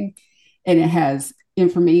parenting, and it has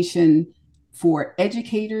information for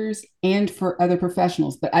educators and for other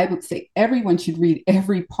professionals. But I would say everyone should read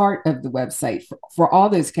every part of the website for all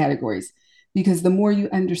those categories, because the more you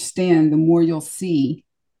understand, the more you'll see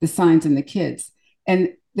the signs in the kids.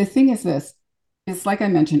 And the thing is this, it's like I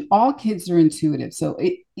mentioned, all kids are intuitive. So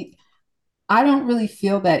I don't really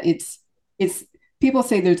feel that it's people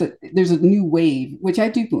say there's a new wave, which I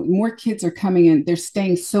do. More kids are coming in, they're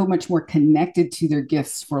staying so much more connected to their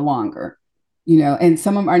gifts for longer, and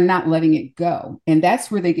some of them are not letting it go. And that's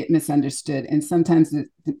where they get misunderstood. And sometimes,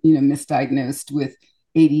 misdiagnosed with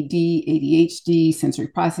ADD, ADHD, sensory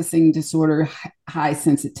processing disorder, high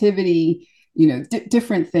sensitivity,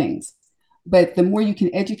 different things. But the more you can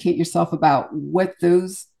educate yourself about what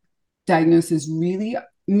those diagnoses really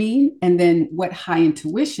mean, and then what high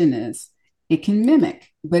intuition is, it can mimic,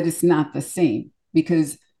 but it's not the same,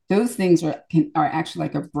 because those things are actually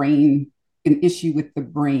like an issue with the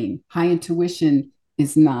brain. High intuition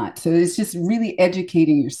is not. So it's just really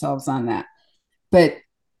educating yourselves on that. But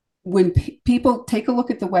when people take a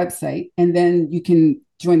look at the website, and then you can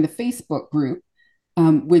join the Facebook group,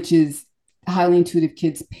 which is Highly Intuitive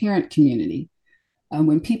Kids Parent Community.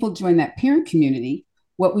 When people join that parent community,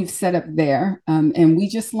 what we've set up there, and we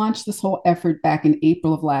just launched this whole effort back in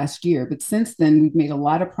April of last year, but since then we've made a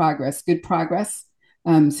lot of progress, good progress.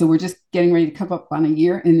 So we're just getting ready to come up on a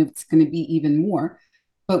year, and it's going to be even more.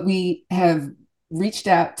 But we have reached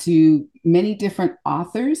out to many different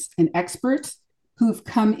authors and experts who've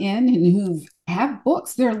come in and who have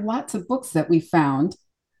books. There are lots of books that we found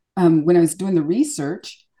when I was doing the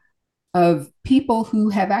research, of people who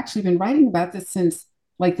have actually been writing about this since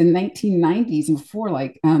like the 1990s and before,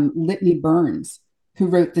 like Whitney Burns, who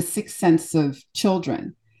wrote The Sixth Sense of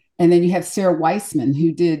Children. And then you have Sarah Weissman,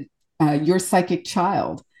 who did Your Psychic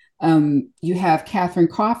Child. You have Catherine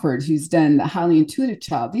Crawford, who's done The Highly Intuitive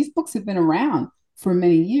Child. These books have been around for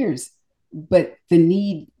many years, but the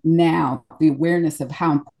need now, the awareness of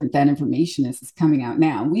how important that information is coming out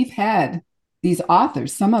now. We've had these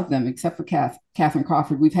authors, some of them, except for Catherine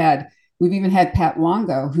Crawford, we've even had Pat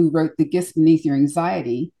Longo, who wrote The Gifts Beneath Your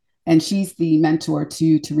Anxiety, and she's the mentor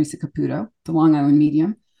to Teresa Caputo, the Long Island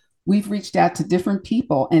medium. We've reached out to different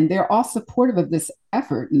people, and they're all supportive of this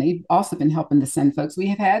effort, and they've also been helping to send folks. We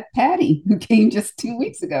have had Patty, who came just 2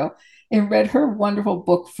 weeks ago and read her wonderful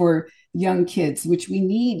book for young kids, which we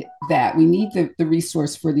need that. We need the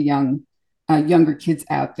resource for the younger kids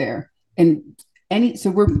out there.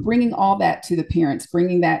 So we're bringing all that to the parents,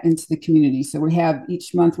 bringing that into the community. So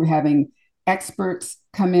each month we're having experts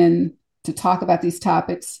come in to talk about these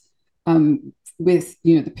topics with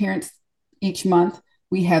the parents. Each month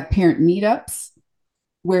we have parent meetups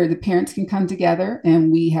where the parents can come together,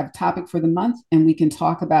 and we have a topic for the month, and we can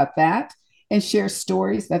talk about that and share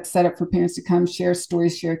stories. That's set up for parents to come share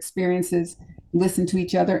stories, share experiences, listen to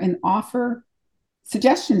each other, and offer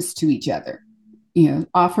suggestions to each other.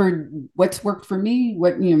 Offer what's worked for me,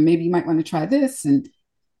 what, maybe you might want to try this, and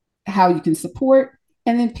how you can support.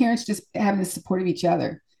 And then parents just having the support of each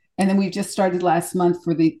other. And then we've just started last month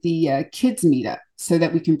for the kids meetup, so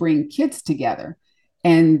that we can bring kids together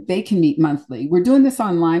and they can meet monthly. We're doing this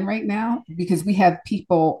online right now because we have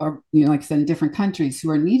people, like I said, in different countries who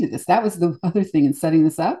are needed this. That was the other thing in setting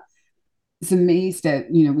this up. It's amazed at,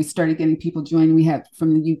 we started getting people joining. We have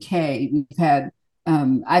from the UK,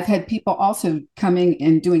 I've had people also coming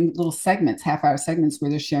and doing little segments, half-hour segments, where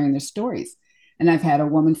they're sharing their stories. And I've had a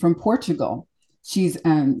woman from Portugal. She's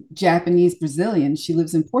Japanese Brazilian. She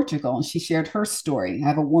lives in Portugal, and she shared her story. I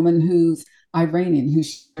have a woman who's Iranian who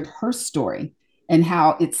shared her story and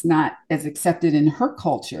how it's not as accepted in her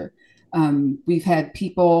culture. We've had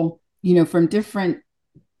people, from different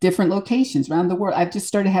locations around the world. I've just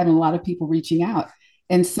started having a lot of people reaching out.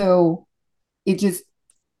 And so it just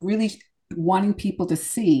really wanting people to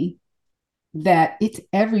see that it's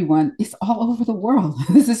everyone, it's all over the world.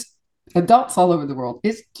 This is adults all over the world.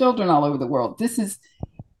 It's children all over the world. This is,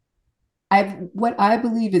 what I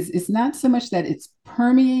believe is, it's not so much that it's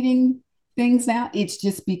permeating things now. It's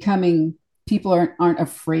just becoming, people aren't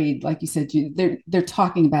afraid. Like you said, they're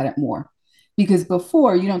talking about it more. Because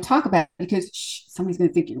before you don't talk about it because somebody's going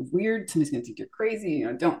to think you're weird, somebody's going to think you're crazy.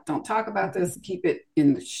 Don't talk about this. Keep it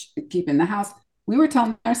in keep in the house. We were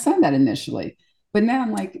telling our son that initially, but now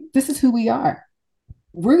I'm like, this is who we are.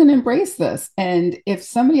 We're going to embrace this, and if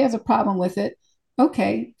somebody has a problem with it,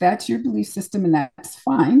 okay, that's your belief system, and that's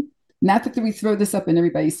fine. Not that we throw this up in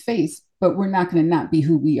everybody's face, but we're not going to not be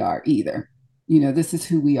who we are either. This is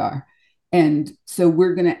who we are. And so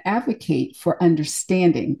we're going to advocate for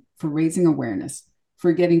understanding, for raising awareness,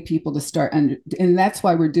 for getting people to start and that's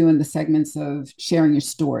why we're doing the segments of sharing your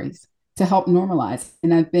stories to help normalize.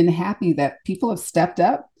 And I've been happy that people have stepped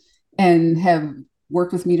up and have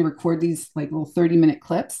worked with me to record these like little 30-minute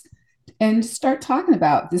clips and start talking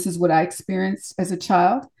about, this is what I experienced as a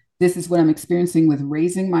child. This is what I'm experiencing with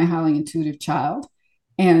raising my highly intuitive child.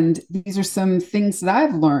 And these are some things that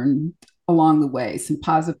I've learned along the way, some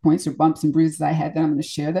positive points or bumps and bruises I had that I'm going to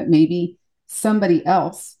share that maybe somebody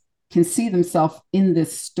else can see themselves in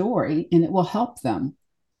this story, and it will help them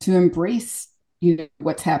to embrace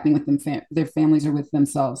what's happening with them, their families, or with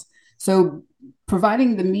themselves. So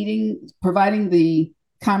providing the meeting, providing the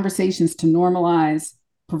conversations to normalize,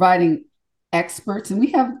 providing experts, and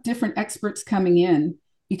we have different experts coming in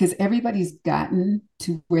because everybody's gotten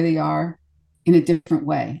to where they are in a different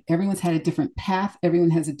way. Everyone's had a different path.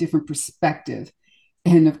 Everyone has a different perspective.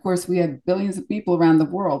 And of course, we have billions of people around the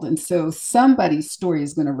world. And so somebody's story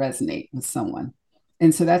is going to resonate with someone.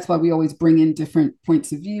 And so that's why we always bring in different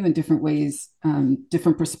points of view and different ways,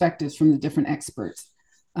 different perspectives from the different experts.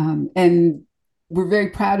 And we're very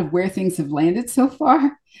proud of where things have landed so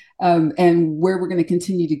far, and where we're going to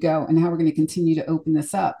continue to go and how we're going to continue to open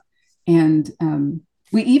this up. And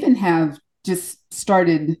we even have just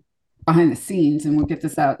started behind the scenes, and we'll get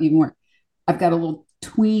this out even more. I've got a little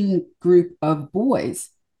tween group of boys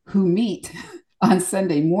who meet on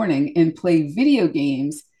Sunday morning and play video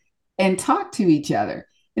games and talk to each other.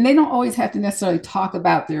 And they don't always have to necessarily talk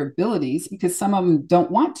about their abilities because some of them don't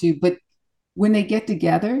want to, but when they get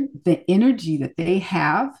together, the energy that they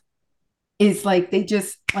have is like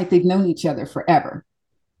they've known each other forever.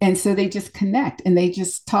 And so they just connect and they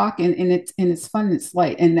just talk, and it's fun and it's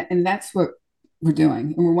light. And that's what we're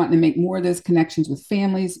doing. And we're wanting to make more of those connections with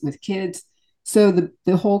families, with kids. So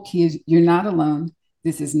the whole key is you're not alone.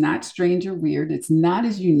 This is not strange or weird. It's not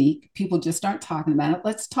as unique. People just aren't talking about it.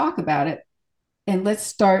 Let's talk about it. And let's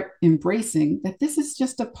start embracing that this is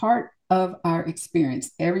just a part of our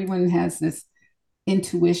experience. Everyone has this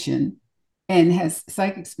intuition and has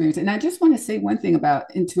psychic experience. And I just want to say one thing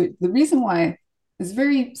about intuition. The reason why is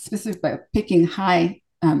very specific about picking highly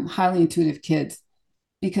intuitive kids,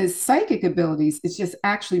 because psychic abilities is just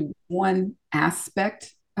actually one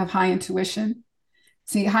aspect of high intuition.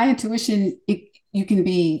 See, high intuition, you can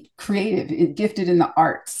be creative, gifted in the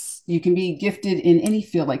arts. You can be gifted in any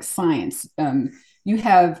field like science. You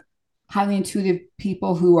have highly intuitive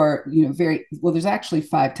people who are, very well. There's actually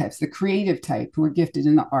 5 types. The creative type, who are gifted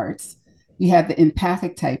in the arts. You have the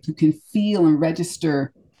empathic type, who can feel and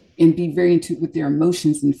register and be very in tune with their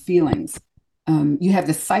emotions and feelings. You have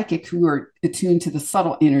the psychic, who are attuned to the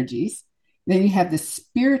subtle energies. Then you have the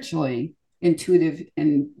spiritually intuitive,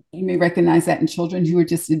 and you may recognize that in children who are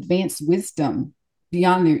just advanced wisdom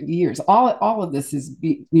beyond their years. All of this is,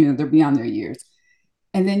 they're beyond their years.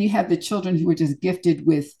 And then you have the children who are just gifted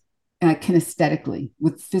with kinesthetically,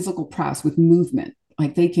 with physical prowess, with movement.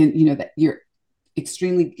 Like they can, that you're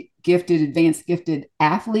extremely gifted, advanced gifted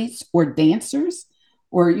athletes or dancers,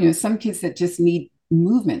 or, some kids that just need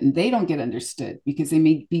movement and they don't get understood because they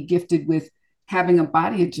may be gifted with having a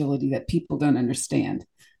body agility that people don't understand.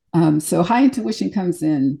 So high intuition comes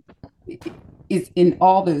in is in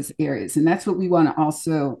all those areas. And that's what we want to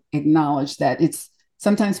also acknowledge, that it's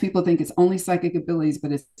sometimes people think it's only psychic abilities,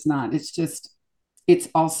 but it's not. It's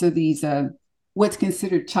also these what's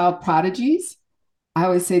considered child prodigies. I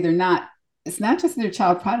always say it's not just their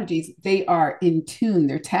child prodigies, they are in tune,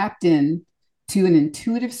 they're tapped in to an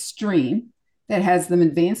intuitive stream that has them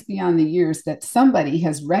advanced beyond the years that somebody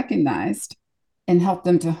has recognized and helped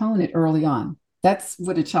them to hone it early on. That's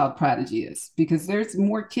what a child prodigy is, because there's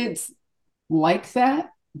more kids like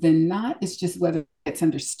that than not. It's just whether it's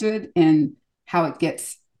understood and how it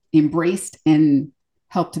gets embraced and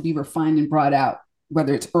helped to be refined and brought out,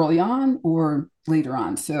 whether it's early on or later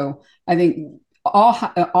on. So I think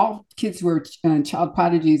all kids who are child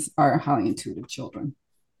prodigies are highly intuitive children.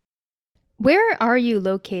 Where are you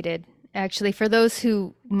located, actually, for those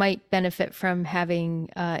who might benefit from having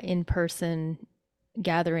in-person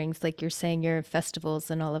gatherings, like you're saying, your festivals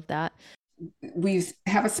and all of that? We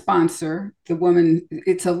have a sponsor, the woman,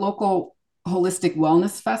 it's a local holistic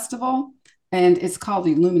wellness festival. and it's called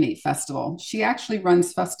the Illuminate Festival. She actually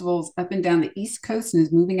runs festivals up and down the East Coast and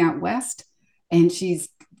is moving out west. And she's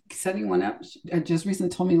setting one up. She just recently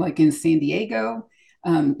told me, like in San Diego,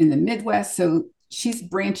 in the Midwest. So she's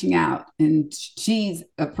branching out, and she's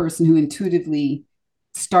a person who intuitively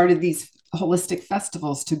started these holistic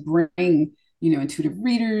festivals to bring, intuitive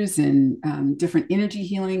readers and different energy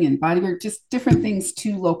healing and bodywork, just different things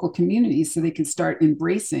to local communities so they can start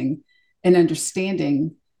embracing and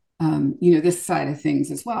understanding this side of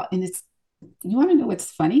things as well. And it's, you want to know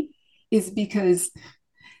what's funny is because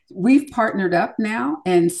we've partnered up now.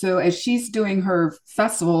 And so as she's doing her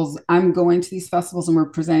festivals, I'm going to these festivals and we're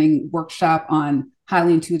presenting workshop on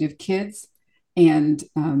highly intuitive kids and,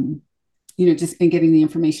 just and getting the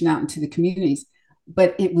information out into the communities.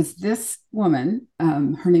 But it was this woman,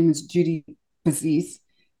 her name is Judy Baziz.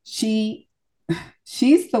 She's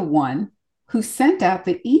the one who sent out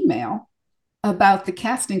the email about the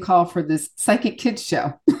casting call for this Psychic Kids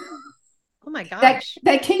show. Oh my that gosh.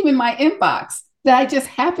 that came in my inbox that I just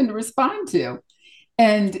happened to respond to.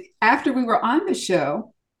 And after we were on the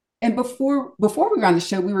show, and before we were on the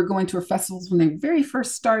show, we were going to her festivals when they very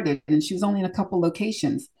first started, and she was only in a couple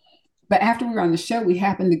locations. But after we were on the show, we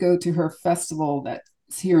happened to go to her festival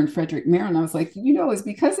that's here in Frederick, Maryland. I was like, it's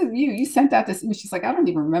because of you. You sent out this. And she's like, I don't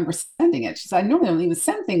even remember sending it. She said, I normally don't even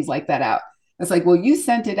send things like that out. I was like, well, you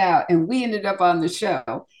sent it out, and we ended up on the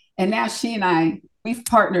show. And now she and I, we've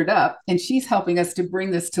partnered up, and she's helping us to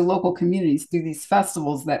bring this to local communities through these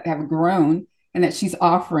festivals that have grown and that she's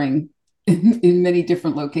offering in many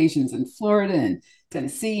different locations in Florida and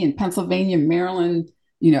Tennessee and Pennsylvania, Maryland,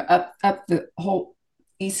 up the whole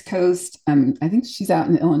East Coast. I think she's out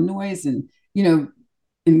in Illinois and, and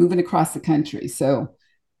moving across the country. So,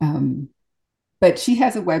 but she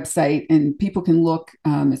has a website and people can look,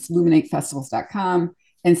 it's illuminatefestivals.com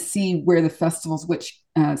and see where the festivals, which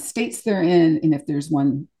states they're in, and if there's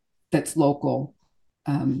one that's local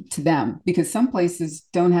to them, because some places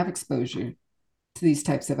don't have exposure to these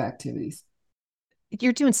types of activities.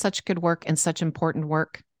 You're doing such good work and such important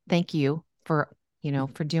work. Thank you for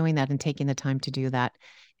doing that and taking the time to do that.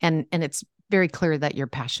 And it's very clear that you're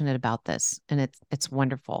passionate about this, and it's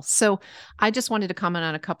wonderful. So I just wanted to comment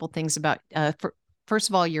on a couple things about, first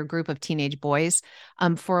of all, your group of teenage boys.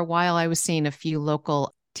 For a while, I was seeing a few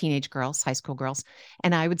local teenage girls, high school girls,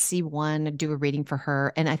 and I would see one do a reading for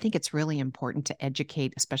her. And I think it's really important to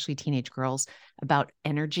educate, especially teenage girls, about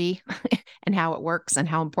energy and how it works and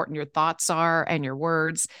how important your thoughts are and your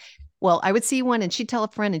words. Well, I would see one and she'd tell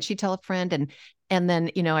a friend and she'd tell a friend. And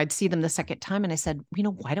then, I'd see them the second time and I said,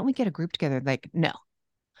 why don't we get a group together? Like, no,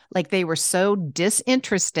 like they were so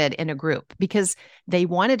disinterested in a group because they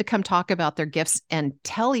wanted to come talk about their gifts and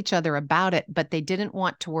tell each other about it, but they didn't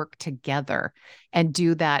want to work together and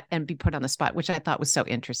do that and be put on the spot, which I thought was so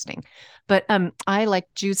interesting. But I, like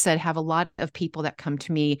Jude said, have a lot of people that come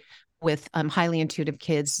to me with highly intuitive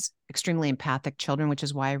kids, extremely empathic children, which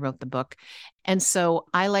is why I wrote the book. And so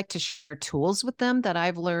I like to share tools with them that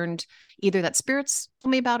I've learned either that spirits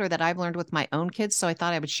told me about or that I've learned with my own kids. So I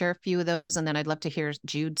thought I would share a few of those. And then I'd love to hear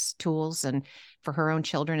Jude's tools and for her own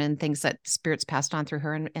children and things that spirits passed on through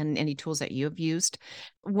her and any tools that you have used.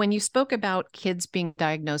 When you spoke about kids being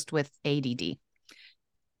diagnosed with ADD,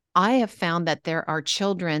 I have found that there are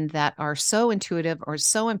children that are so intuitive or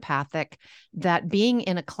so empathic that being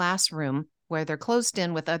in a classroom where they're closed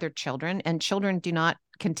in with other children and children do not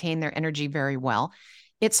contain their energy very well,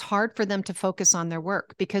 it's hard for them to focus on their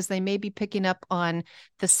work because they may be picking up on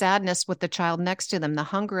the sadness with the child next to them, the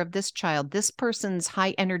hunger of this child. This person's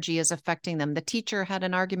high energy is affecting them. The teacher had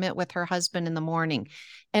an argument with her husband in the morning,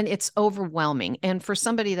 and it's overwhelming. And for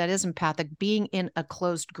somebody that is empathic, being in a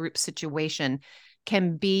closed group situation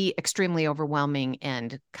can be extremely overwhelming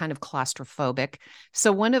and kind of claustrophobic.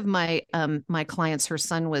 So one of my my clients, her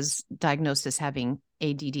son was diagnosed as having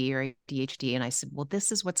ADD or ADHD. And I said, well,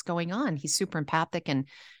 this is what's going on. He's super empathic. And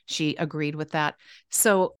she agreed with that.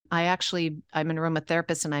 So I'm an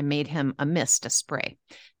aromatherapist and I made him a mist, a spray,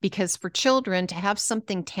 because for children to have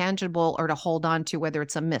something tangible or to hold on to, whether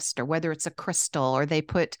it's a mist or whether it's a crystal, or they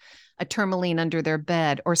put a tourmaline under their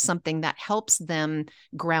bed or something that helps them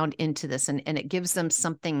ground into this and it gives them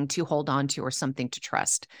something to hold on to or something to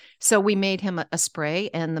trust. So we made him a spray,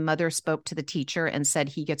 and the mother spoke to the teacher and said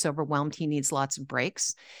he gets overwhelmed. He needs lots of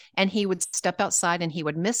breaks. And he would step outside and he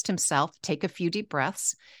would mist himself, take a few deep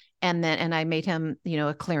breaths. And I made him,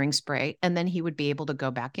 a clearing spray, and then he would be able to go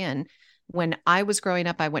back in. When I was growing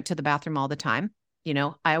up, I went to the bathroom all the time.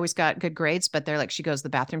 I always got good grades, but they're like, she goes to the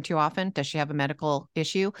bathroom too often. Does she have a medical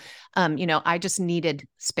issue? I just needed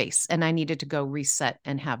space and I needed to go reset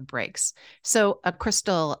and have breaks. So a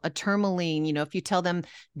crystal, a tourmaline, if you tell them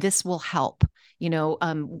this will help,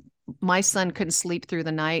 my son couldn't sleep through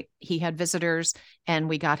the night. He had visitors and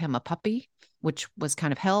we got him a puppy, which was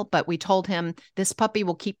kind of hell, but we told him this puppy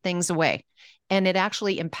will keep things away. And it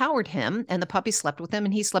actually empowered him, and the puppy slept with him,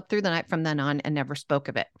 and he slept through the night from then on and never spoke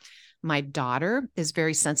of it. My daughter is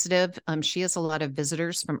very sensitive. She has a lot of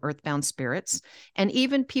visitors from earthbound spirits and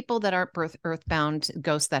even people that aren't earthbound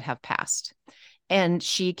ghosts that have passed. And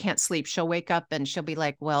she can't sleep. She'll wake up and she'll be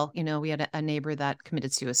like, well, we had a neighbor that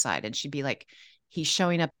committed suicide. And she'd be like, he's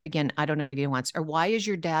showing up again. I don't know if he wants, or why is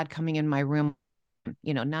your dad coming in my room?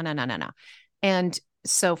 No, no, no, no, no. And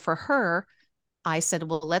so for her, I said,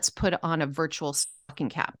 well, let's put on a virtual stocking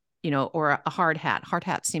cap, or a hard hat. Hard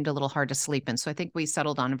hat seemed a little hard to sleep in. So I think we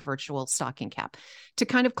settled on a virtual stocking cap to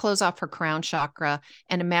kind of close off her crown chakra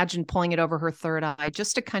and imagine pulling it over her third eye,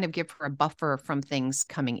 just to kind of give her a buffer from things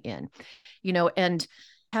coming in, and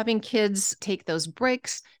having kids take those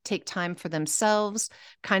breaks, take time for themselves,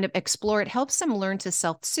 kind of explore. It helps them learn to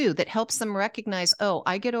self-soothe. It helps them recognize, oh,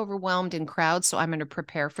 I get overwhelmed in crowds, so I'm going to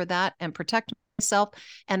prepare for that and protect myself.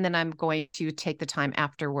 And then I'm going to take the time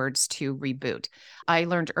afterwards to reboot. I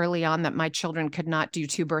learned early on that my children could not do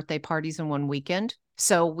 2 birthday parties in one weekend.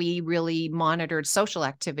 So we really monitored social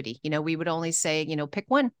activity. We would only say, pick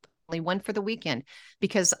one. Only one for the weekend,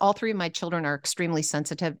 because all 3 of my children are extremely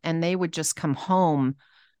sensitive and they would just come home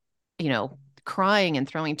crying and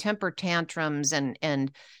throwing temper tantrums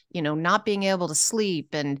and not being able to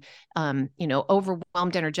sleep and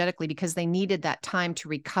overwhelmed energetically because they needed that time to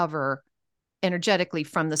recover energetically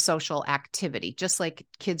from the social activity, just like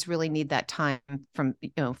kids really need that time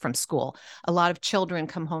from school. A lot of children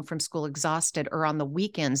come home from school exhausted, or on the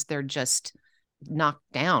weekends they're just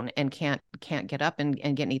knocked down and can't get up and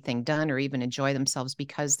get anything done or even enjoy themselves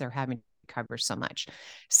because they're having to recover so much.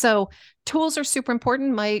 So tools are super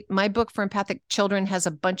important. My book for empathic children has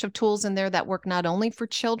a bunch of tools in there that work not only for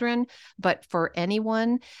children, but for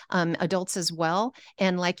anyone, adults as well.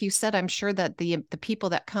 And like you said, I'm sure that the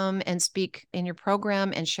people that come and speak in your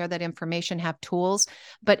program and share that information have tools,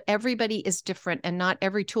 but everybody is different and not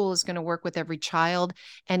every tool is going to work with every child.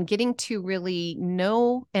 And getting to really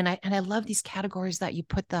know, and I love these categories that you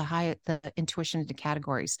put the intuition into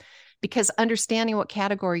categories, because understanding what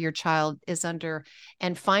category your child is under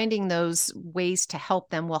and finding those ways to help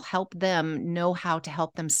them will help them know how to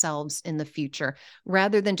help themselves in the future,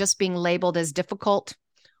 rather than just being labeled as difficult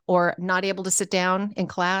or not able to sit down in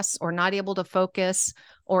class or not able to focus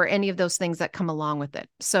or any of those things that come along with it.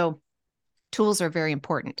 So tools are very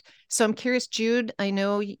important. So I'm curious, Jude, I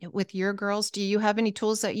know with your girls, do you have any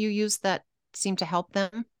tools that you use that seem to help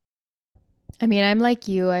them? I mean, I'm like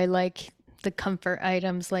you. I like the comfort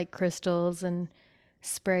items like crystals and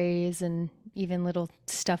sprays and even little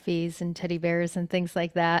stuffies and teddy bears and things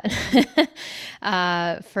like that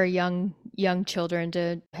for young children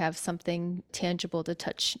to have something tangible to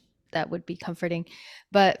touch that would be comforting.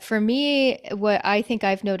 But for me, what I think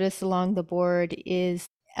I've noticed along the board is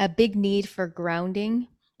a big need for grounding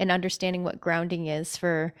and understanding what grounding is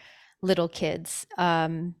for little kids.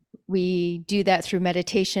 We do that through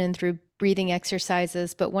meditation, through breathing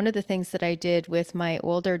exercises. But one of the things that I did with my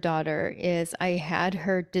older daughter is I had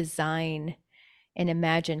her design and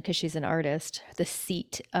imagine, because she's an artist, the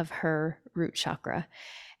seat of her root chakra.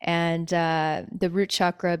 And the root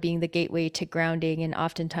chakra being the gateway to grounding. And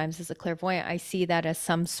oftentimes as a clairvoyant, I see that as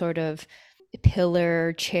some sort of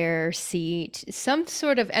pillar, chair, seat, some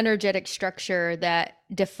sort of energetic structure that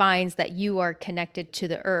defines that you are connected to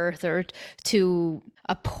the earth or to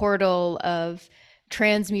a portal of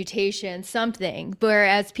transmutation, something.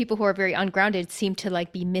 Whereas people who are very ungrounded seem to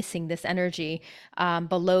like be missing this energy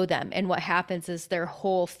below them. And what happens is their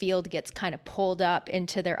whole field gets kind of pulled up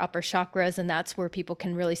into their upper chakras. And that's where people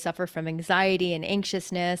can really suffer from anxiety and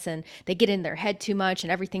anxiousness. And they get in their head too much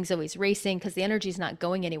and everything's always racing because the energy is not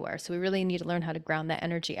going anywhere. So we really need to learn how to ground that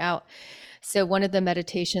energy out. So one of the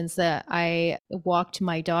meditations that I walked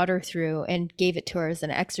my daughter through and gave it to her as an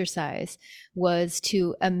exercise was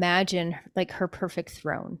to imagine like her perfect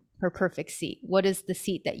throne, her perfect seat. What is the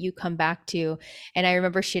seat that you come back to? And I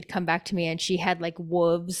remember she had come back to me and she had like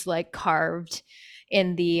wolves like carved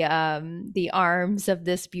in the arms of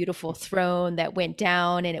this beautiful throne that went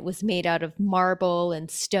down, and it was made out of marble and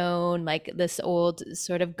stone, like this old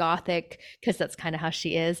sort of Gothic, because that's kind of how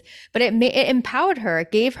she is. But it empowered her.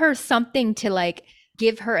 It gave her something to like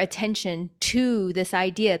give her attention to this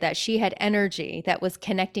idea that she had energy that was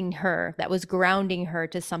connecting her, that was grounding her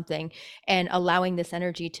to something and allowing this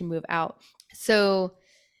energy to move out. So,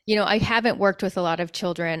 I haven't worked with a lot of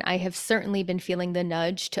children. I have certainly been feeling the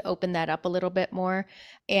nudge to open that up a little bit more.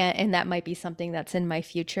 And that might be something that's in my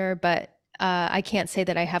future. But I can't say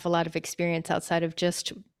that I have a lot of experience outside of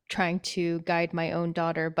just trying to guide my own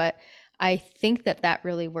daughter. But I think that that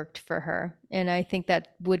really worked for her. And I think that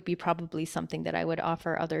would be probably something that I would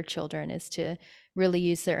offer other children, is to really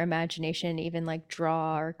use their imagination, even like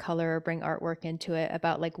draw or color or bring artwork into it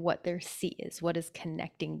about like what their seat is, what is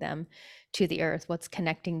connecting them to the earth, what's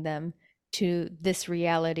connecting them to this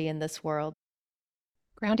reality in this world.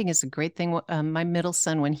 Grounding is a great thing. My middle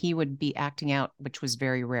son, when he would be acting out, which was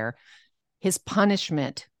very rare, his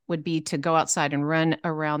punishment would be to go outside and run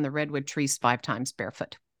around the redwood trees 5 times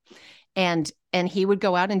barefoot. And he would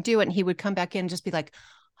go out and do it, and he would come back in and just be like,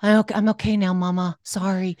 I'm okay now, mama,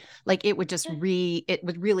 sorry. Like it would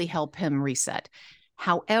really help him reset.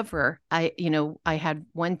 However, I had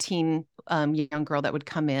one teen young girl that would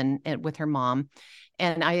come in with her mom,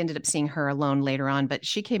 and I ended up seeing her alone later on, but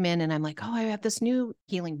she came in and I'm like, oh, I have this new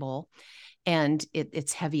healing bowl, and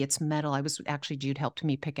it's heavy, it's metal. Jude helped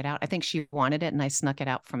me pick it out. I think she wanted it and I snuck it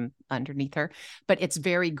out from underneath her, but it's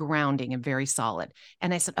very grounding and very solid.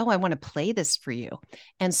 And I said, oh, I want to play this for you.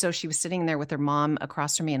 And so she was sitting there with her mom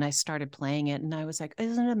across from me, and I started playing it, and I was like,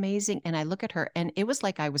 isn't it amazing? And I look at her, and it was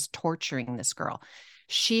like I was torturing this girl.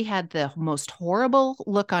 She had the most horrible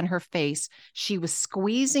look on her face. She was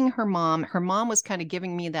squeezing her mom. Her mom was kind of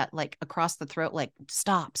giving me that like across the throat, like,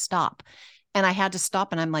 stop, stop. And I had to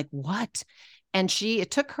stop, and I'm like, what? And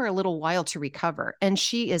it took her a little while to recover. And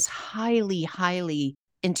she is highly, highly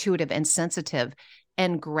intuitive and sensitive.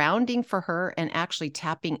 And grounding for her and actually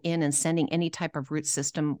tapping in and sending any type of root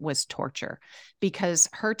system was torture, because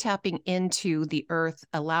her tapping into the earth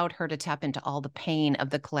allowed her to tap into all the pain of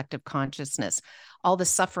the collective consciousness, all the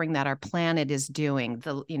suffering that our planet is doing.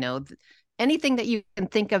 Anything that you can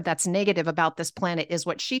think of that's negative about this planet is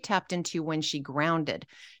what she tapped into when she grounded.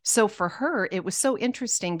 So for her, it was so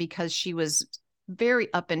interesting because she was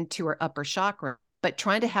very up into her upper chakra, but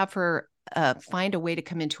trying to have her find a way to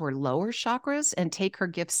come into her lower chakras and take her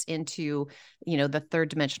gifts into, the third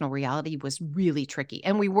dimensional reality was really tricky.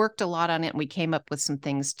 And we worked a lot on it, and we came up with some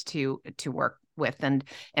things to work with, and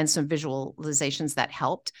some visualizations that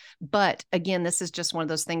helped. But again, this is just one of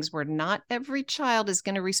those things where not every child is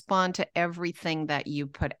going to respond to everything that you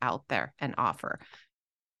put out there and offer.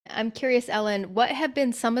 I'm curious, Ellen, what have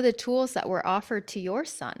been some of the tools that were offered to your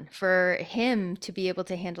son for him to be able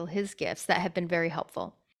to handle his gifts that have been very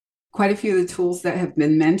helpful? Quite a few of the tools that have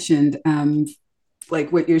been mentioned, like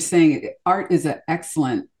what you're saying, art is an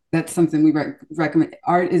excellent. That's something we recommend.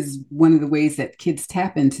 Art is one of the ways that kids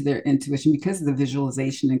tap into their intuition because of the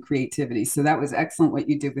visualization and creativity. So that was excellent what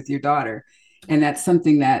you did with your daughter. And that's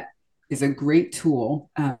something that is a great tool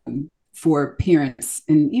for parents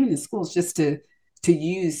and even the schools just to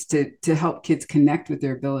use to help kids connect with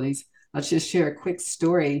their abilities. I'll just share a quick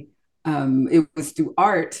story. It was through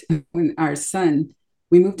art when our son,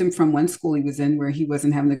 we moved him from one school he was in where he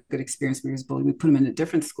wasn't having a good experience, where he was bullied. We put him in a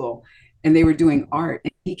different school, and they were doing art.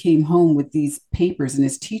 And he came home with these papers, and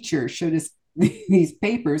his teacher showed us these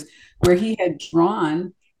papers where he had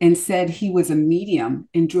drawn and said he was a medium,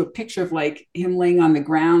 and drew a picture of like him laying on the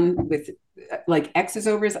ground with like X's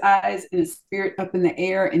over his eyes and his spirit up in the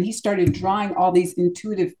air. And he started drawing all these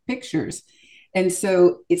intuitive pictures. And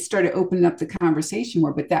so it started opening up the conversation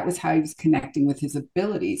more, but that was how he was connecting with his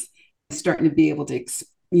abilities, starting to be able to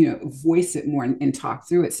voice it more and talk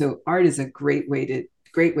through it. So art is a great way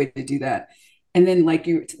to do that. And then like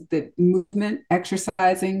the movement,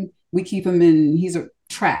 exercising, we keep him in, he's a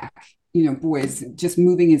track, boys, just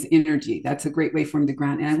moving his energy. That's a great way for him to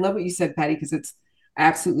ground. And I love what you said, Patty, because it's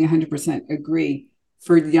absolutely 100% agree.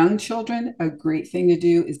 For young children, a great thing to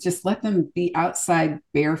do is just let them be outside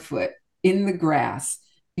barefoot in the grass,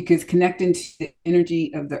 because connecting to the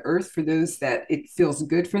energy of the earth, for those that it feels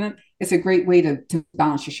good for them, it's a great way to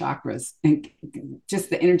balance your chakras, and just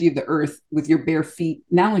the energy of the earth with your bare feet,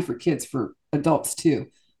 not only for kids, for adults too,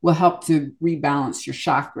 will help to rebalance your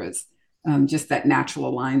chakras, just that natural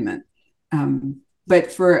alignment.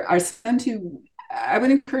 But for our son too, I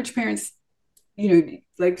would encourage parents,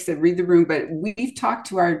 like I said, read the room, but we've talked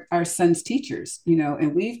to our son's teachers,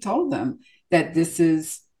 and we've told them that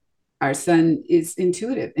our son is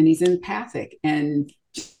intuitive and he's empathic. And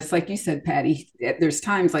just like you said, Patty, there's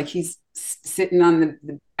times like he's sitting on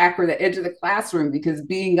the back or the edge of the classroom because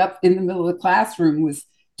being up in the middle of the classroom was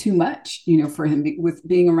too much, for him with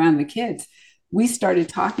being around the kids. We started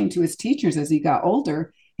talking to his teachers as he got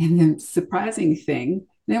older. And the surprising thing,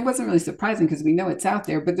 and it wasn't really surprising because we know it's out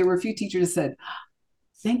there, but there were a few teachers that said,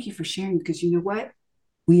 thank you for sharing, because you know what?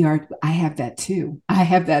 I have that too. I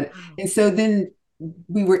have that. And so then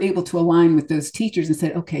we were able to align with those teachers and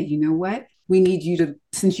said, okay, you know what? We need you to,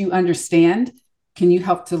 since you understand, can you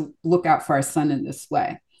help to look out for our son in this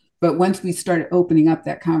way? But once we started opening up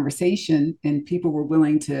that conversation and people were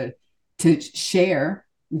willing to share,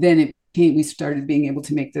 then we started being able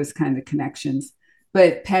to make those kind of connections.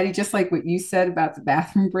 But Patty, just like what you said about the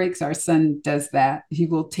bathroom breaks, our son does that. He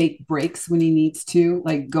will take breaks when he needs to,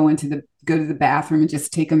 like go to the bathroom and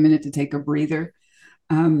just take a minute to take a breather.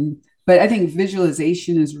 But I think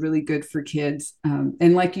visualization is really good for kids.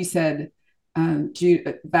 And like you said,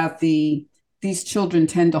 Jude, about these children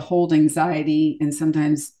tend to hold anxiety, and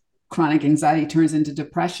sometimes chronic anxiety turns into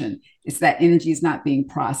depression. It's that energy is not being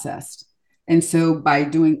processed. And so by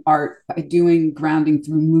doing art, by doing grounding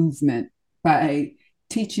through movement, by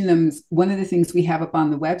teaching them, one of the things we have up on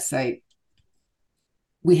the website,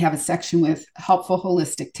 we have a section with helpful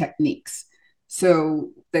holistic techniques.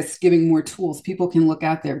 So that's giving more tools. People can look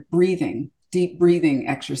out there, breathing, deep breathing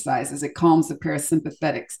exercises. It calms the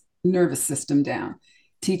parasympathetic nervous system down.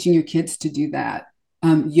 Teaching your kids to do that.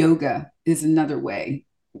 Yoga is another way,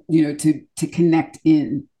 to connect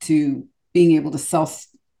in to being able to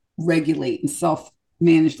self-regulate and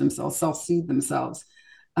self-manage themselves, self-soothe themselves.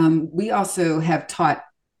 We also have taught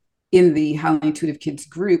in the Highly Intuitive Kids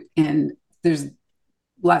group, and there's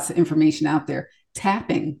lots of information out there.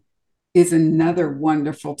 Tapping is another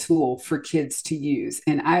wonderful tool for kids to use,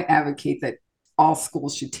 and I advocate that all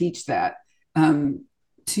schools should teach that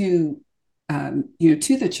to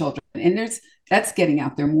the children. And that's getting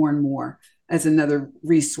out there more and more as another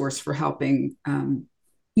resource for helping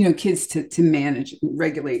kids to manage and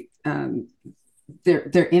regulate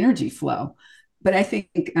their energy flow. But I think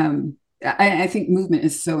I think movement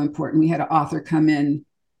is so important. We had an author come in,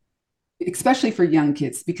 especially for young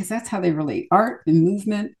kids, because that's how they relate: art and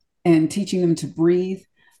movement, and teaching them to breathe,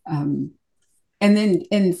 and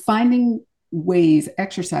finding ways,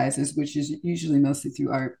 exercises, which is usually mostly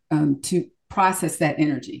through art, to process that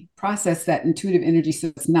intuitive energy, so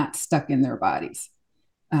it's not stuck in their bodies.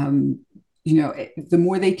 The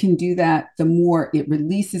more they can do that, the more it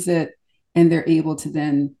releases it, and they're able to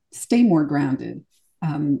then stay more grounded.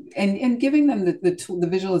 And giving them the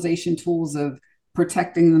visualization tools of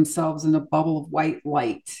protecting themselves in a bubble of white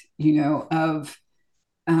light, of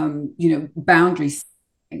boundaries.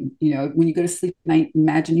 When you go to sleep at night,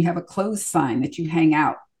 imagine you have a closed sign that you hang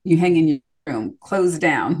in your room, closed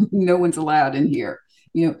down, no one's allowed in here.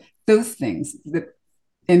 Those things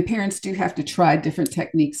and parents do have to try different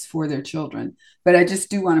techniques for their children. But I just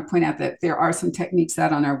do want to point out that there are some techniques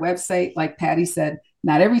out on our website. Like Patty said,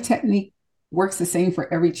 not every technique works the same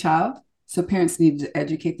for every child. So parents need to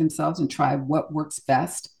educate themselves and try what works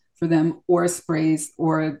best for them, or sprays,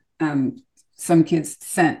 or some kids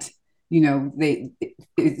scent.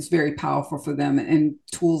 It's very powerful for them, and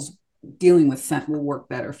tools dealing with scent will work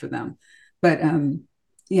better for them. But and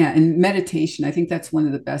meditation, I think that's one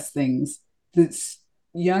of the best things. The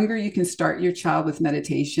younger you can start your child with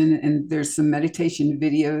meditation, and there's some meditation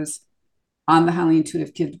videos on the Highly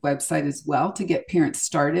Intuitive Kids website as well to get parents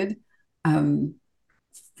started.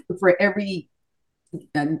 For every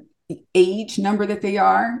age number that they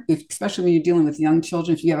are, especially when you're dealing with young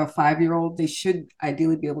children, if you have a 5-year-old, they should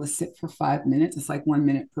ideally be able to sit for 5 minutes. It's like 1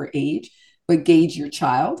 minute per age, but gauge your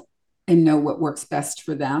child and know what works best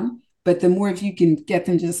for them. But the more, if you can get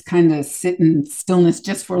them just kind of sit in stillness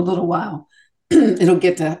just for a little while, it'll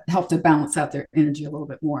get to help to balance out their energy a little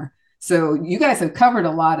bit more. So you guys have covered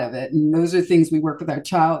a lot of it. And those are things we work with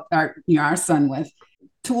our son with.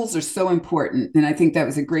 Tools are so important. And I think that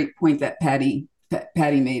was a great point that Patty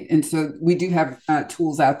made. And so we do have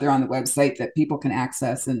tools out there on the website that people can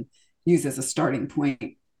access and use as a starting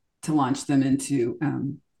point to launch them into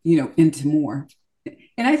more.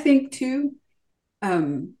 And I think too,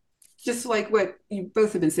 just like what you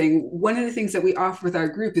both have been saying, one of the things that we offer with our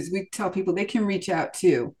group is we tell people they can reach out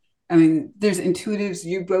too. I mean, there's intuitives,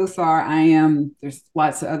 you both are, I am, there's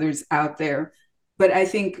lots of others out there. But I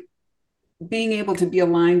think being able to be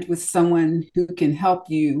aligned with someone who can help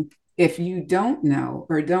you if you don't know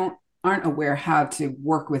or aren't aware how to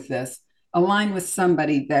work with this, align with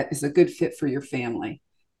somebody that is a good fit for your family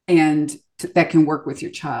and that can work with your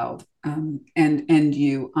child and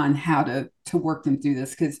you on how to work them through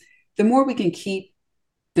this. Because the more we can keep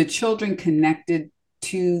the children connected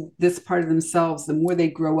to this part of themselves, the more they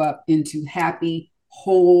grow up into happy,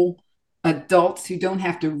 whole adults who don't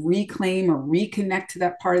have to reclaim or reconnect to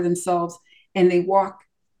that part of themselves. And they walk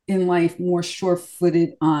in life more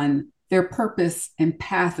sure-footed on their purpose and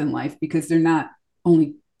path in life, because they're not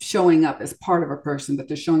only showing up as part of a person, but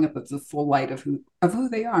they're showing up as the full light of who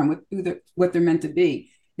they are and what they're meant to be.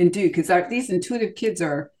 and do, because these intuitive kids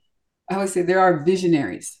are, I always say, there are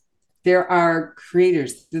visionaries. There are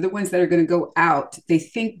creators. They're the ones that are going to go out. They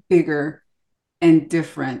think bigger and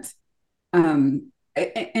different. And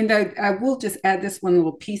I will just add this one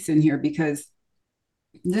little piece in here because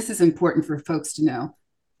this is important for folks to know.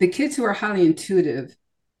 The kids who are highly intuitive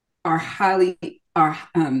are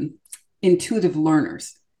intuitive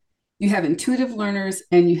learners. You have intuitive learners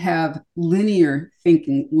and you have linear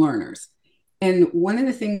thinking learners. And one of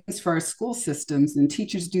the things for our school systems, and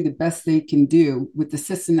teachers do the best they can do with the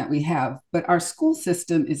system that we have, but our school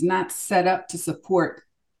system is not set up to support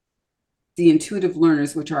the intuitive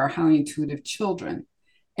learners, which are our highly intuitive children.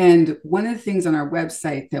 And one of the things on our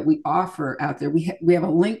website that we offer out there, we have a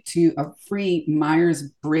link to a free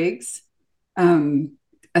Myers-Briggs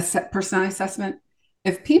personality assessment.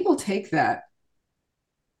 If people take that,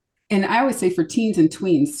 and I always say for teens and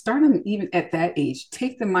tweens, start them even at that age,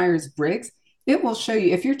 take the Myers-Briggs. It will show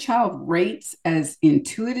you if your child rates as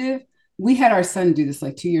intuitive. We had our son do this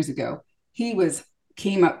like 2 years ago. He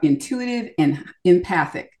came up intuitive and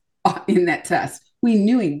empathic in that test. We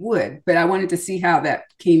knew he would, but I wanted to see how that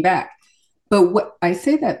came back. But what I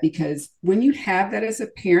say that because when you have that as a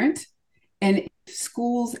parent, and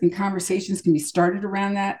schools and conversations can be started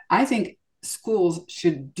around that, I think schools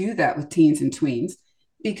should do that with teens and tweens,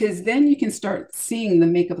 because then you can start seeing the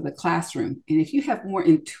makeup of the classroom. And if you have more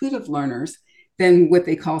intuitive learners than what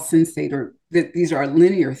they call sensate, or that these are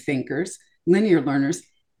linear thinkers, linear learners,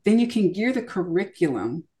 then you can gear the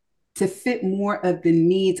curriculum to fit more of the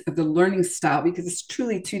needs of the learning style, because it's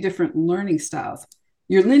truly two different learning styles.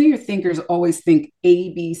 Your linear thinkers always think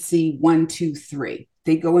A, B, C, 1, 2, 3.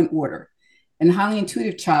 They go in order. And highly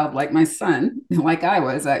intuitive child, like my son, like I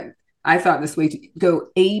was, I thought this way to go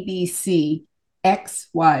A, B, C, X,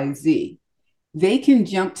 Y, Z. They can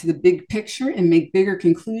jump to the big picture and make bigger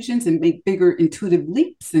conclusions and make bigger intuitive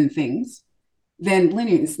leaps and things than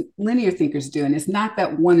linear thinkers do. And it's not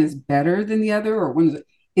that one is better than the other, or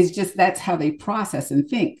it's just that's how they process and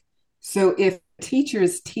think. So if a teacher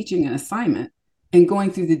is teaching an assignment and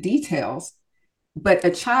going through the details, but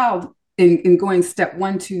a child in going step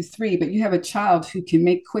 1, 2, 3, but you have a child who can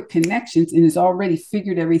make quick connections and has already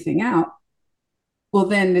figured everything out, well,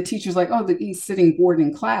 then the teacher's like, oh, he's sitting bored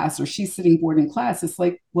in class, or she's sitting bored in class. It's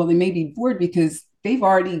like, well, they may be bored because they've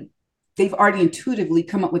already intuitively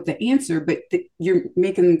come up with the answer, but you're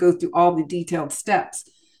making them go through all the detailed steps.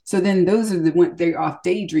 So then those are the ones, they're off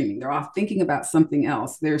daydreaming. They're off thinking about something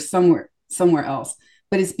else. They're somewhere else.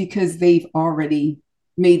 But it's because they've already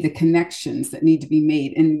made the connections that need to be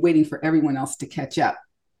made and waiting for everyone else to catch up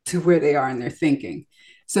to where they are in their thinking.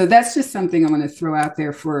 So that's just something I want to throw out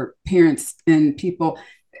there for parents and people.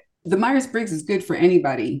 The Myers-Briggs is good for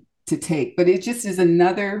anybody to take, but it just is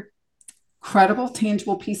another credible,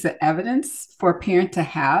 tangible piece of evidence for a parent to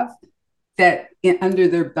have that under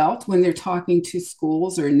their belt when they're talking to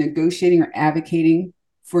schools or negotiating or advocating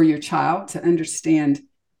for your child, to understand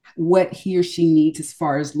what he or she needs as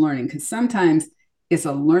far as learning. Because sometimes it's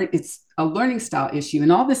a learning style issue, and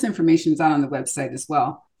all this information is out on the website as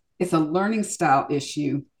well. It's a learning style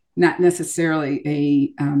issue, not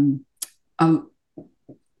necessarily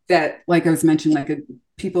that, like I was mentioning, like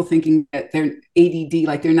people thinking that they're ADD,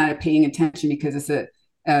 like they're not paying attention because it's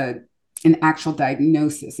an actual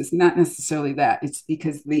diagnosis. It's not necessarily that. It's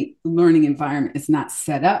because the learning environment is not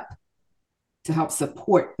set up to help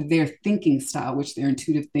support their thinking style, which they're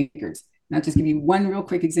intuitive thinkers. And I'll just give you one real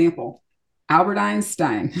quick example. Albert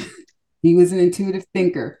Einstein, he was an intuitive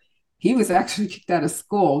thinker. He was actually kicked out of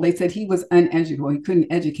school. They said he was uneducable. He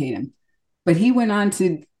couldn't educate him. But he went on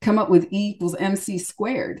to come up with E equals MC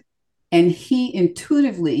squared. And he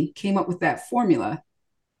intuitively came up with that formula.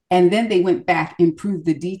 And then they went back and proved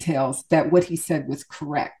the details that what he said was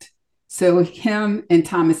correct. So him and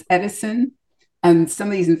Thomas Edison and some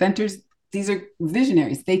of these inventors, these are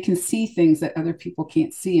visionaries. They can see things that other people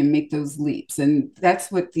can't see and make those leaps. And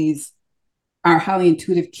that's what our highly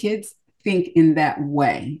intuitive kids think in that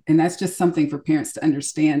way. And that's just something for parents to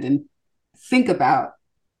understand and think about.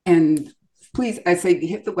 And please, I say,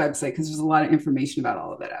 hit the website because there's a lot of information about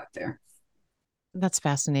all of that out there. That's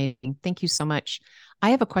fascinating. Thank you so much.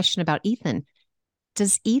 I have a question about Ethan.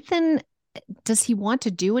 Does he want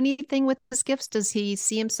to do anything with his gifts? Does he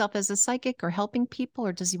see himself as a psychic or helping people,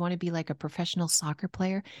 or does he want to be like a professional soccer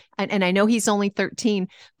player? And I know he's only 13,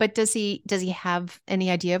 but does he have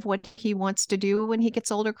any idea of what he wants to do when he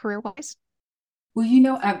gets older, career-wise? Well,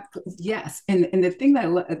 yes. And the thing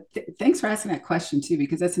that thanks for asking that question too,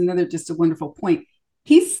 because that's another just a wonderful point.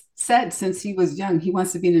 He's said since he was young, he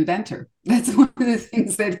wants to be an inventor. That's one of the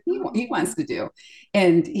things that he wants to do.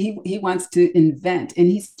 And he wants to invent. And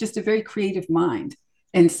he's just a very creative mind.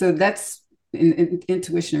 And so that's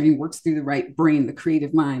intuition. I mean, works through the right brain, the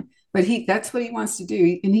creative mind. But that's what he wants to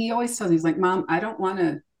do. And he always tells me, he's like, Mom, I don't want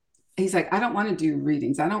to, he's like, I don't want to do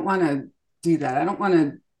readings. I don't want to do that. I don't want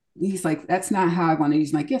to, he's like, that's not how I want to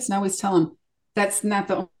use my gifts. And I always tell him, that's not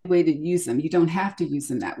the only way to use them. You don't have to use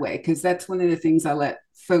them that way. Because that's one of the things I let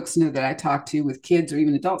folks know that I talk to with kids or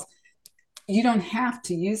even adults. You don't have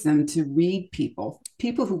to use them to read people.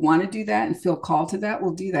 People who want to do that and feel called to that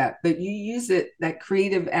will do that. But you use it, that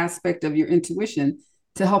creative aspect of your intuition,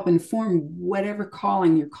 to help inform whatever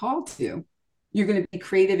calling you're called to. You're going to be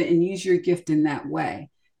creative and use your gift in that way.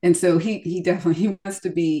 And so he definitely, he wants to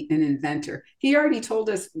be an inventor. He already told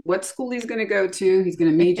us what school he's going to go to. He's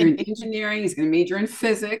going to major in engineering. He's going to major in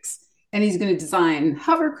physics, and he's going to design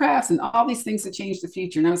hovercrafts and all these things to change the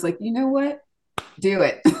future. And I was like, you know what? Do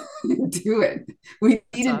it. Do it. We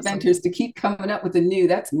need inventors to keep coming up with the new.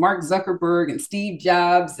 That's Mark Zuckerberg and Steve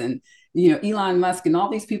Jobs and Elon Musk and all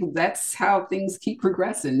these people. That's how things keep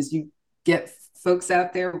progressing. Is you get folks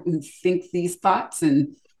out there who think these thoughts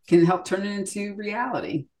and can help turn it into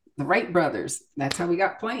reality. The Wright brothers. That's how we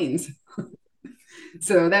got planes.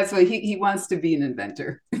 So that's why he wants to be an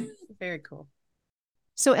inventor. Very cool.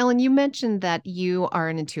 So, Ellen, you mentioned that you are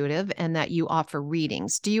an intuitive and that you offer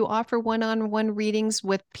readings. Do you offer one-on-one readings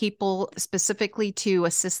with people specifically to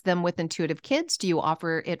assist them with intuitive kids? Do you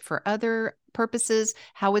offer it for other purposes?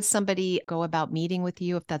 How would somebody go about meeting with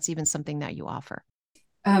you if that's even something that you offer?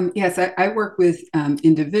 Yes, I work with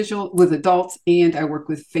with adults, and I work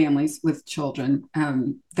with families with children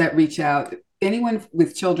that reach out. Anyone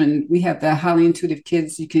with children, we have the Highly Intuitive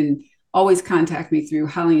Kids. You can always contact me through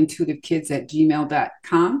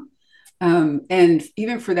highlyintuitivekids@gmail.com. And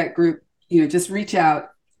even for that group, just reach out.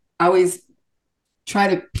 I always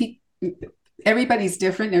try to peek. Everybody's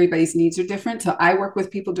different. Everybody's needs are different. So I work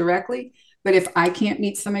with people directly. But if I can't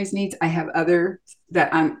meet somebody's needs, I have others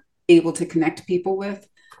that I'm able to connect people with.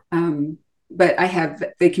 But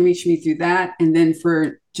they can reach me through that. And then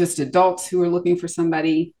for just adults who are looking for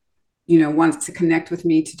somebody, wants to connect with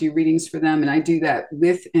me to do readings for them. And I do that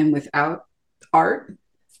with and without art,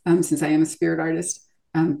 since I am a spirit artist.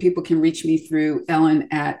 People can reach me through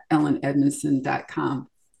ellen@ellenedmondson.com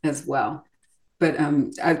as well. But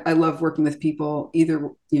I love working with people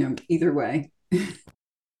either way.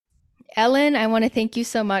 Ellen, I want to thank you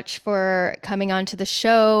so much for coming on to the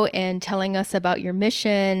show and telling us about your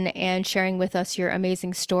mission and sharing with us your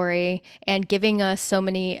amazing story and giving us so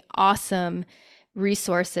many awesome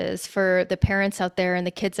resources for the parents out there and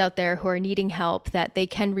the kids out there who are needing help, that they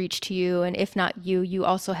can reach to you. And if not you, you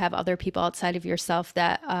also have other people outside of yourself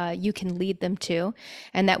that you can lead them to.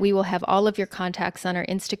 And that we will have all of your contacts on our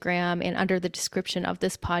Instagram and under the description of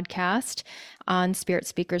this podcast on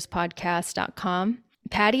spiritspeakerspodcast.com.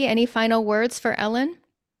 Patty, any final words for Ellen?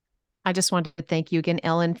 I just wanted to thank you again,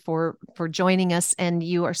 Ellen, for joining us. And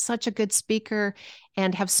you are such a good speaker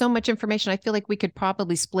and have so much information. I feel like we could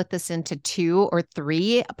probably split this into 2 or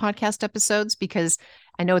 3 podcast episodes, because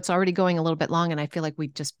I know it's already going a little bit long and I feel like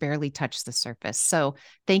we've just barely touched the surface. So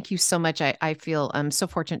thank you so much. I feel I'm so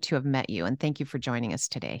fortunate to have met you, and thank you for joining us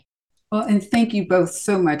today. Well, and thank you both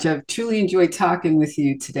so much. I've truly enjoyed talking with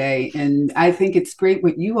you today. And I think it's great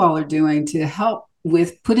what you all are doing to help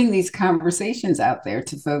with putting these conversations out there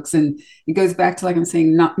to folks. And it goes back to, like I'm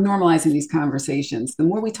saying, not normalizing these conversations. The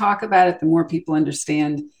more we talk about it, the more people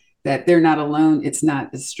understand that they're not alone. It's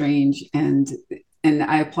not as strange. And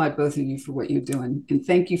I applaud both of you for what you're doing. And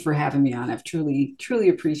thank you for having me on. I've truly, truly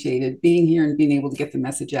appreciated being here and being able to get the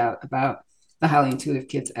message out about the Highly Intuitive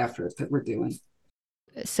Kids effort that we're doing.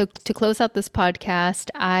 So to close out this podcast,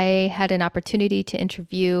 I had an opportunity to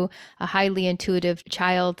interview a highly intuitive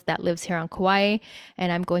child that lives here on Kauai.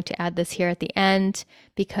 And I'm going to add this here at the end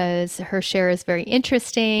because her share is very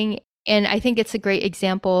interesting. And I think it's a great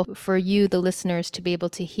example for you, the listeners, to be able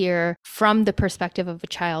to hear from the perspective of a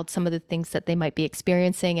child some of the things that they might be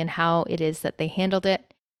experiencing and how it is that they handled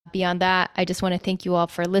it. Beyond that, I just want to thank you all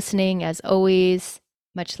for listening. As always,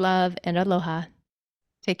 much love and aloha.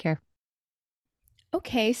 Take care.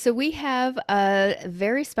 Okay, so we have a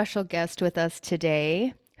very special guest with us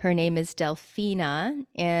today. Her name is Delphina,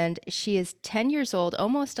 and she is 10 years old,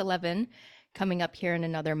 almost 11, coming up here in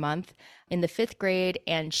another month, in the 5th grade,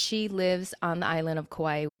 and she lives on the island of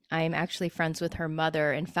Kauai. I am actually friends with her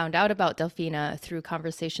mother and found out about Delphina through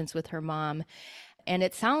conversations with her mom. And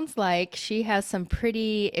it sounds like she has some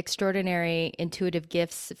pretty extraordinary intuitive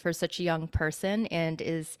gifts for such a young person and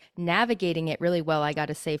is navigating it really well, I got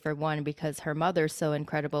to say, for one, because her mother's so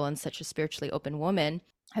incredible and such a spiritually open woman.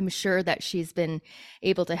 I'm sure that she's been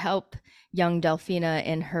able to help young Delphina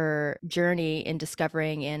in her journey in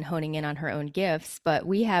discovering and honing in on her own gifts. But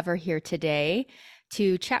we have her here today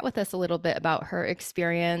to chat with us a little bit about her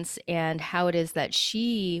experience and how it is that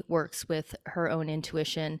she works with her own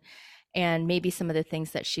intuition and maybe some of the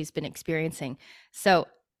things that she's been experiencing. So,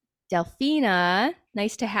 Delphina,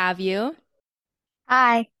 nice to have you.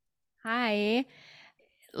 Hi. Hi.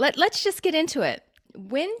 Let's just get into it.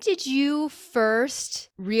 When did you first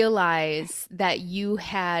realize that you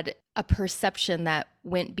had a perception that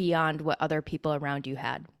went beyond what other people around you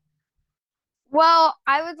had? Well,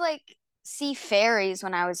 I would like see fairies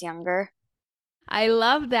when I was younger. I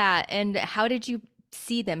love that. And how did you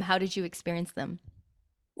see them? How did you experience them?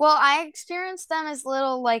 Well, I experienced them as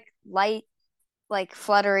little like light, like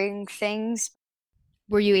fluttering things.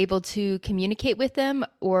 Were you able to communicate with them,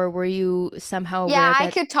 or were you somehow aware Yeah, I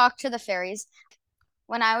that? could talk to the fairies.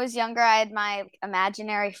 When I was younger, I had my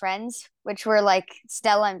imaginary friends, which were like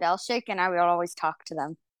Stella and Belshik, and I would always talk to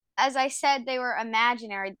them. As I said, they were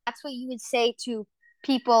imaginary. That's what you would say to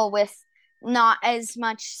people with not as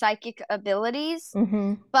much psychic abilities.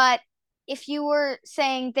 Hmm. But if you were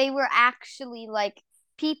saying they were actually like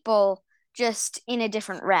people just in a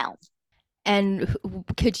different realm. And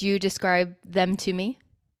could you describe them to me?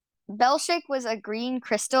 Belshik was a green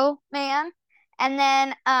crystal man, and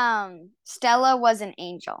then Stella was an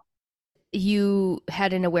angel. You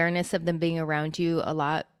had an awareness of them being around you a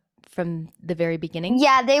lot from the very beginning?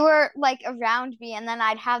 Yeah, they were like around me, and then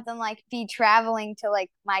I'd have them like be traveling to like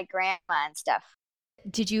my grandma and stuff.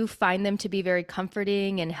 Did you find them to be very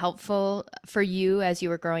comforting and helpful for you as you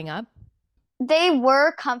were growing up? They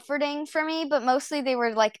were comforting for me, but mostly they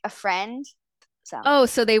were like a friend. So, Oh,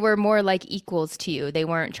 so they were more like equals to you. They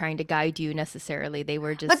weren't trying to guide you necessarily. They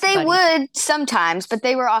were but just they buddies. would sometimes, but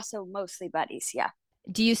they were also mostly buddies. Yeah.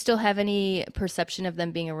 Do you still have any perception of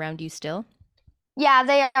them being around you still? Yeah,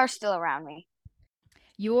 they are still around me.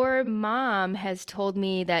 Your mom has told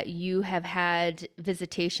me that you have had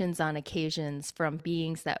visitations on occasions from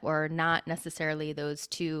beings that were not necessarily those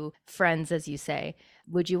two friends, as you say.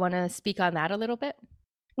 Would you want to speak on that a little bit?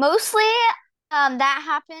 Mostly, that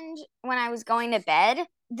happened when I was going to bed.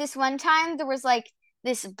 This one time, there was like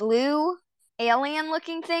this blue alien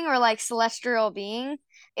looking thing or like celestial being.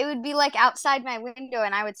 It would be like outside my window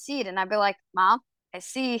and I would see it and I'd be like, Mom, I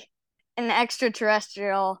see an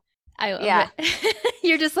extraterrestrial. I love Yeah. it.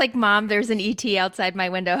 You're just like, Mom, there's an ET outside my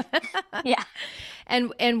window. Yeah.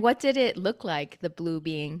 And what did it look like, the blue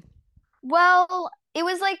being? Well, it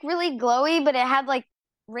was like really glowy, but it had like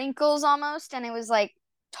wrinkles almost and it was like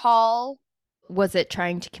tall. Was it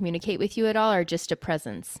trying to communicate with you at all or just a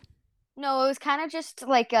presence? No, it was kind of just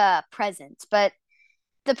like a presence, but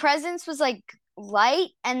the presence was like light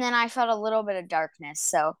and then I felt a little bit of darkness,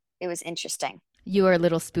 so it was interesting. You were a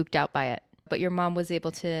little spooked out by it, but your mom was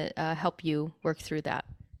able to help you work through that.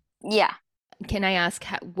 Yeah. Can I ask,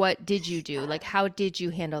 what did you do? Like, how did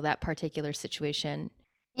you handle that particular situation?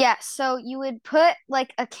 Yeah, so you would put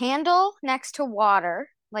like a candle next to water,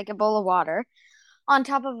 like a bowl of water, on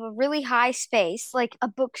top of a really high space, like a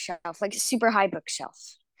bookshelf, like a super high bookshelf.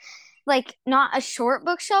 Like not a short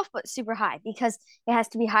bookshelf, but super high because it has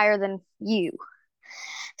to be higher than you.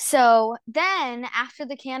 So then after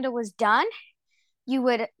the candle was done, you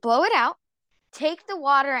would blow it out, take the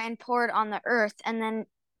water and pour it on the earth, and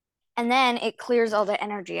then it clears all the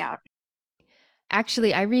energy out.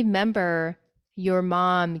 Actually, I remember your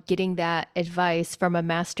mom getting that advice from a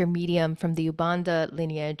master medium from the Ubanda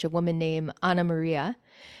lineage, a woman named Anna Maria.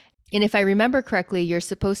 And if I remember correctly, you're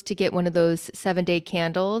supposed to get one of those 7-day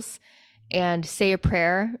candles and say a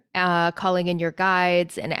prayer, calling in your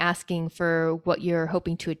guides and asking for what you're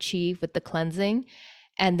hoping to achieve with the cleansing,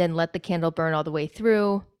 and then let the candle burn all the way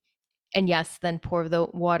through. And yes, then pour the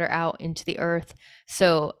water out into the earth.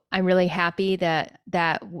 So I'm really happy that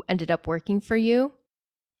that ended up working for you.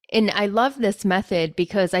 And I love this method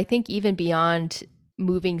because I think even beyond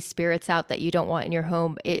moving spirits out that you don't want in your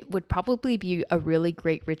home, it would probably be a really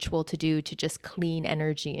great ritual to do to just clean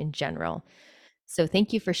energy in general. So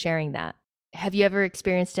thank you for sharing that. Have you ever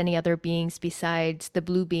experienced any other beings besides the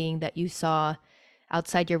blue being that you saw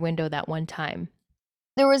outside your window that one time?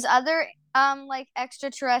 There was other like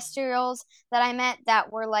extraterrestrials that I met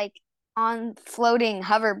that were like on floating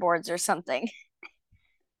hoverboards or something.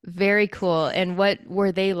 Very cool. And what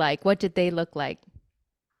were they like? What did they look like?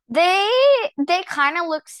 They they kind of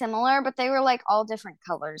look similar, but they were like all different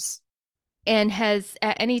colors. And has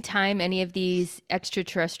at any time any of these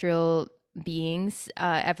extraterrestrial beings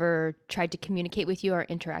ever tried to communicate with you or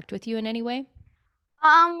interact with you in any way?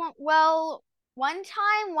 Well, one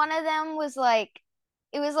time one of them was like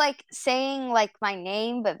it was like saying like my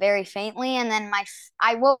name but very faintly and then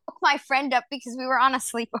I woke my friend up because we were on a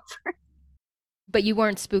sleepover. But you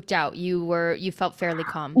weren't spooked out. You felt fairly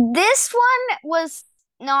calm. This one was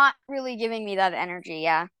not really giving me that energy.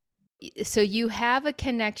 Yeah. So you have a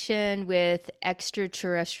connection with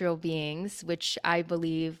extraterrestrial beings, which I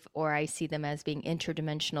believe, or I see them as being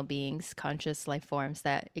interdimensional beings, conscious life forms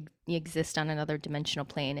that exist on another dimensional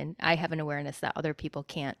plane. And I have an awareness that other people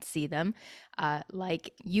can't see them,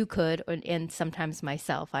 like you could, and sometimes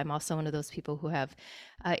myself. I'm also one of those people who have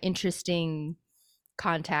interesting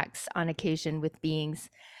contacts on occasion with beings.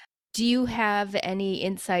 Do you have any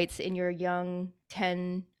insights in your young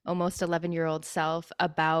 10, almost 11-year-old self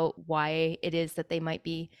about why it is that they might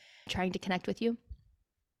be trying to connect with you?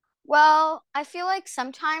 Well, I feel like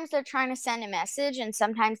sometimes they're trying to send a message and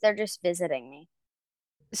sometimes they're just visiting me.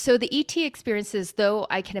 So the ET experiences, though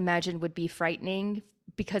I can imagine would be frightening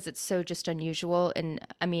because it's so just unusual. And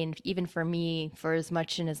I mean, even for me, for as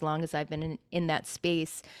much and as long as I've been in that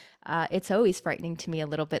space, it's always frightening to me a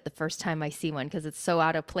little bit the first time I see one because it's so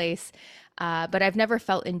out of place. But I've never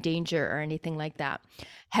felt in danger or anything like that.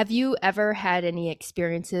 Have you ever had any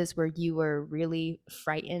experiences where you were really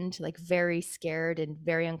frightened, like very scared and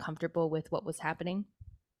very uncomfortable with what was happening?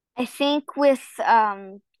 I think with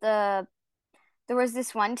there was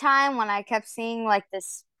this one time when I kept seeing like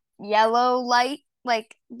this yellow light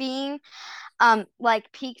like being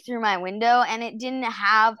like peek through my window, and it didn't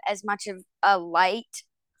have as much of a light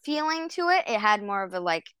feeling to it. It had more of a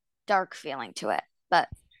like dark feeling to it. But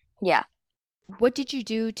yeah. What did you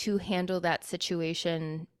do to handle that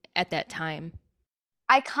situation at that time?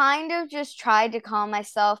 I kind of just tried to calm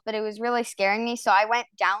myself, but it was really scaring me. So I went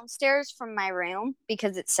downstairs from my room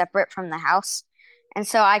because it's separate from the house. And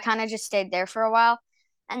so I kind of just stayed there for a while.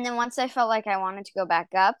 And then once I felt like I wanted to go back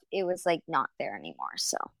up, it was like not there anymore.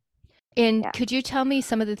 So And yeah. could you tell me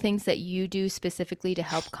some of the things that you do specifically to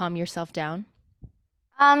help calm yourself down?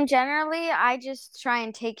 Generally I just try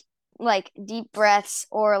and take like deep breaths,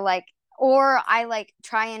 or I like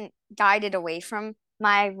try and guide it away from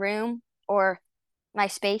my room or my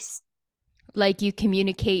space. Like you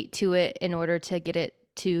communicate to it in order to get it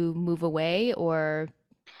to move away, or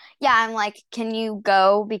Yeah, I'm like, can you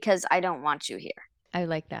go because I don't want you here. I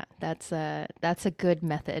like that. That's a good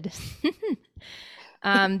method.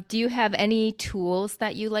 Do you have any tools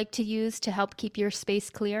that you like to use to help keep your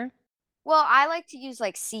space clear? Well, I like to use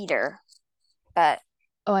like cedar, but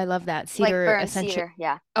Oh, I love that. like Cedar burn essential. cedar,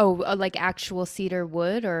 yeah. Oh, like actual cedar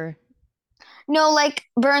wood or No, like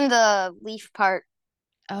burn the leaf part,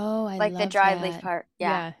 oh, I like the love dried leaf that. part,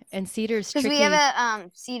 yeah. Yeah, and cedar's Because we have tricky.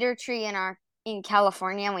 a cedar tree in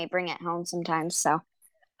California and we bring it home sometimes. So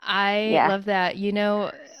I yeah. love that.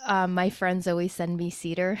 My friends always send me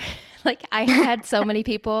cedar. Like I have had so many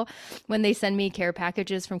people when they send me care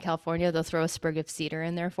packages from California, they'll throw a sprig of cedar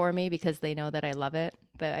in there for me because they know that I love it.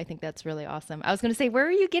 But I think that's really awesome. I was going to say, where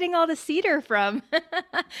are you getting all the cedar from?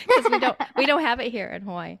 Because we don't have it here in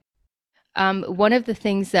Hawaii. One of the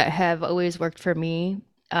things that have always worked for me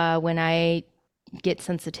when I get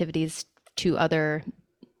sensitivities to other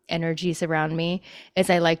energies around me is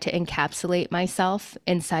I like to encapsulate myself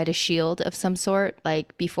inside a shield of some sort.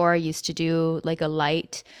 Like before, I used to do like a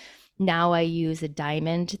light. Now I use a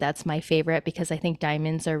diamond. That's my favorite because I think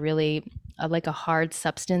diamonds are really like a hard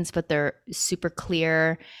substance, but they're super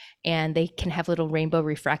clear and they can have little rainbow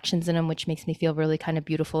refractions in them, which makes me feel really kind of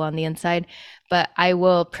beautiful on the inside. But I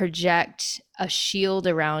will project a shield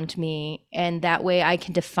around me, and that way I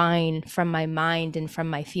can define from my mind and from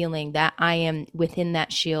my feeling that I am within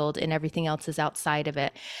that shield and everything else is outside of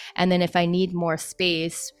it. And then if I need more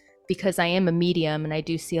space, because I am a medium and I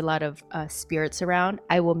do see a lot of spirits around,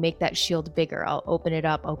 I will make that shield bigger. I'll open it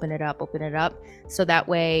up, open it up, open it up. So that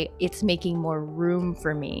way it's making more room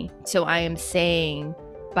for me. So I am saying,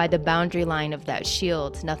 by the boundary line of that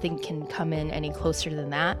shield, nothing can come in any closer than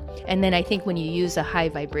that. And then I think when you use a high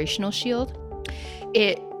vibrational shield,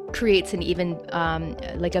 it creates an even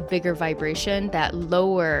like a bigger vibration that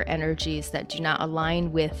lower energies that do not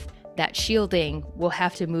align with that shielding will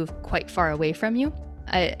have to move quite far away from you.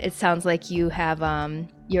 It sounds like you have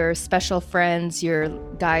your special friends, your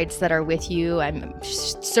guides that are with you. I'm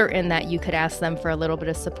certain that you could ask them for a little bit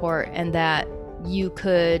of support and that you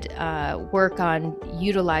could work on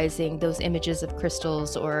utilizing those images of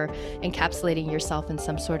crystals or encapsulating yourself in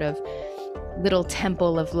some sort of little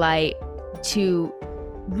temple of light to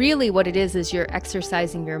really what it is you're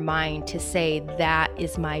exercising your mind to say that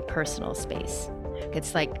is my personal space.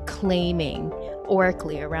 It's like claiming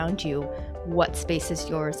oracally around you what space is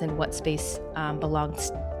yours and what space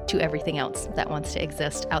belongs to everything else that wants to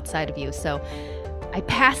exist outside of you. So I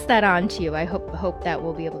pass that on to you. I hope that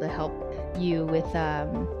will be able to help you with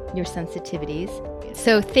your sensitivities.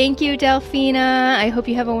 So thank you, Delphina. I hope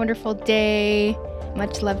you have a wonderful day.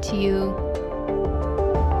 Much love to you.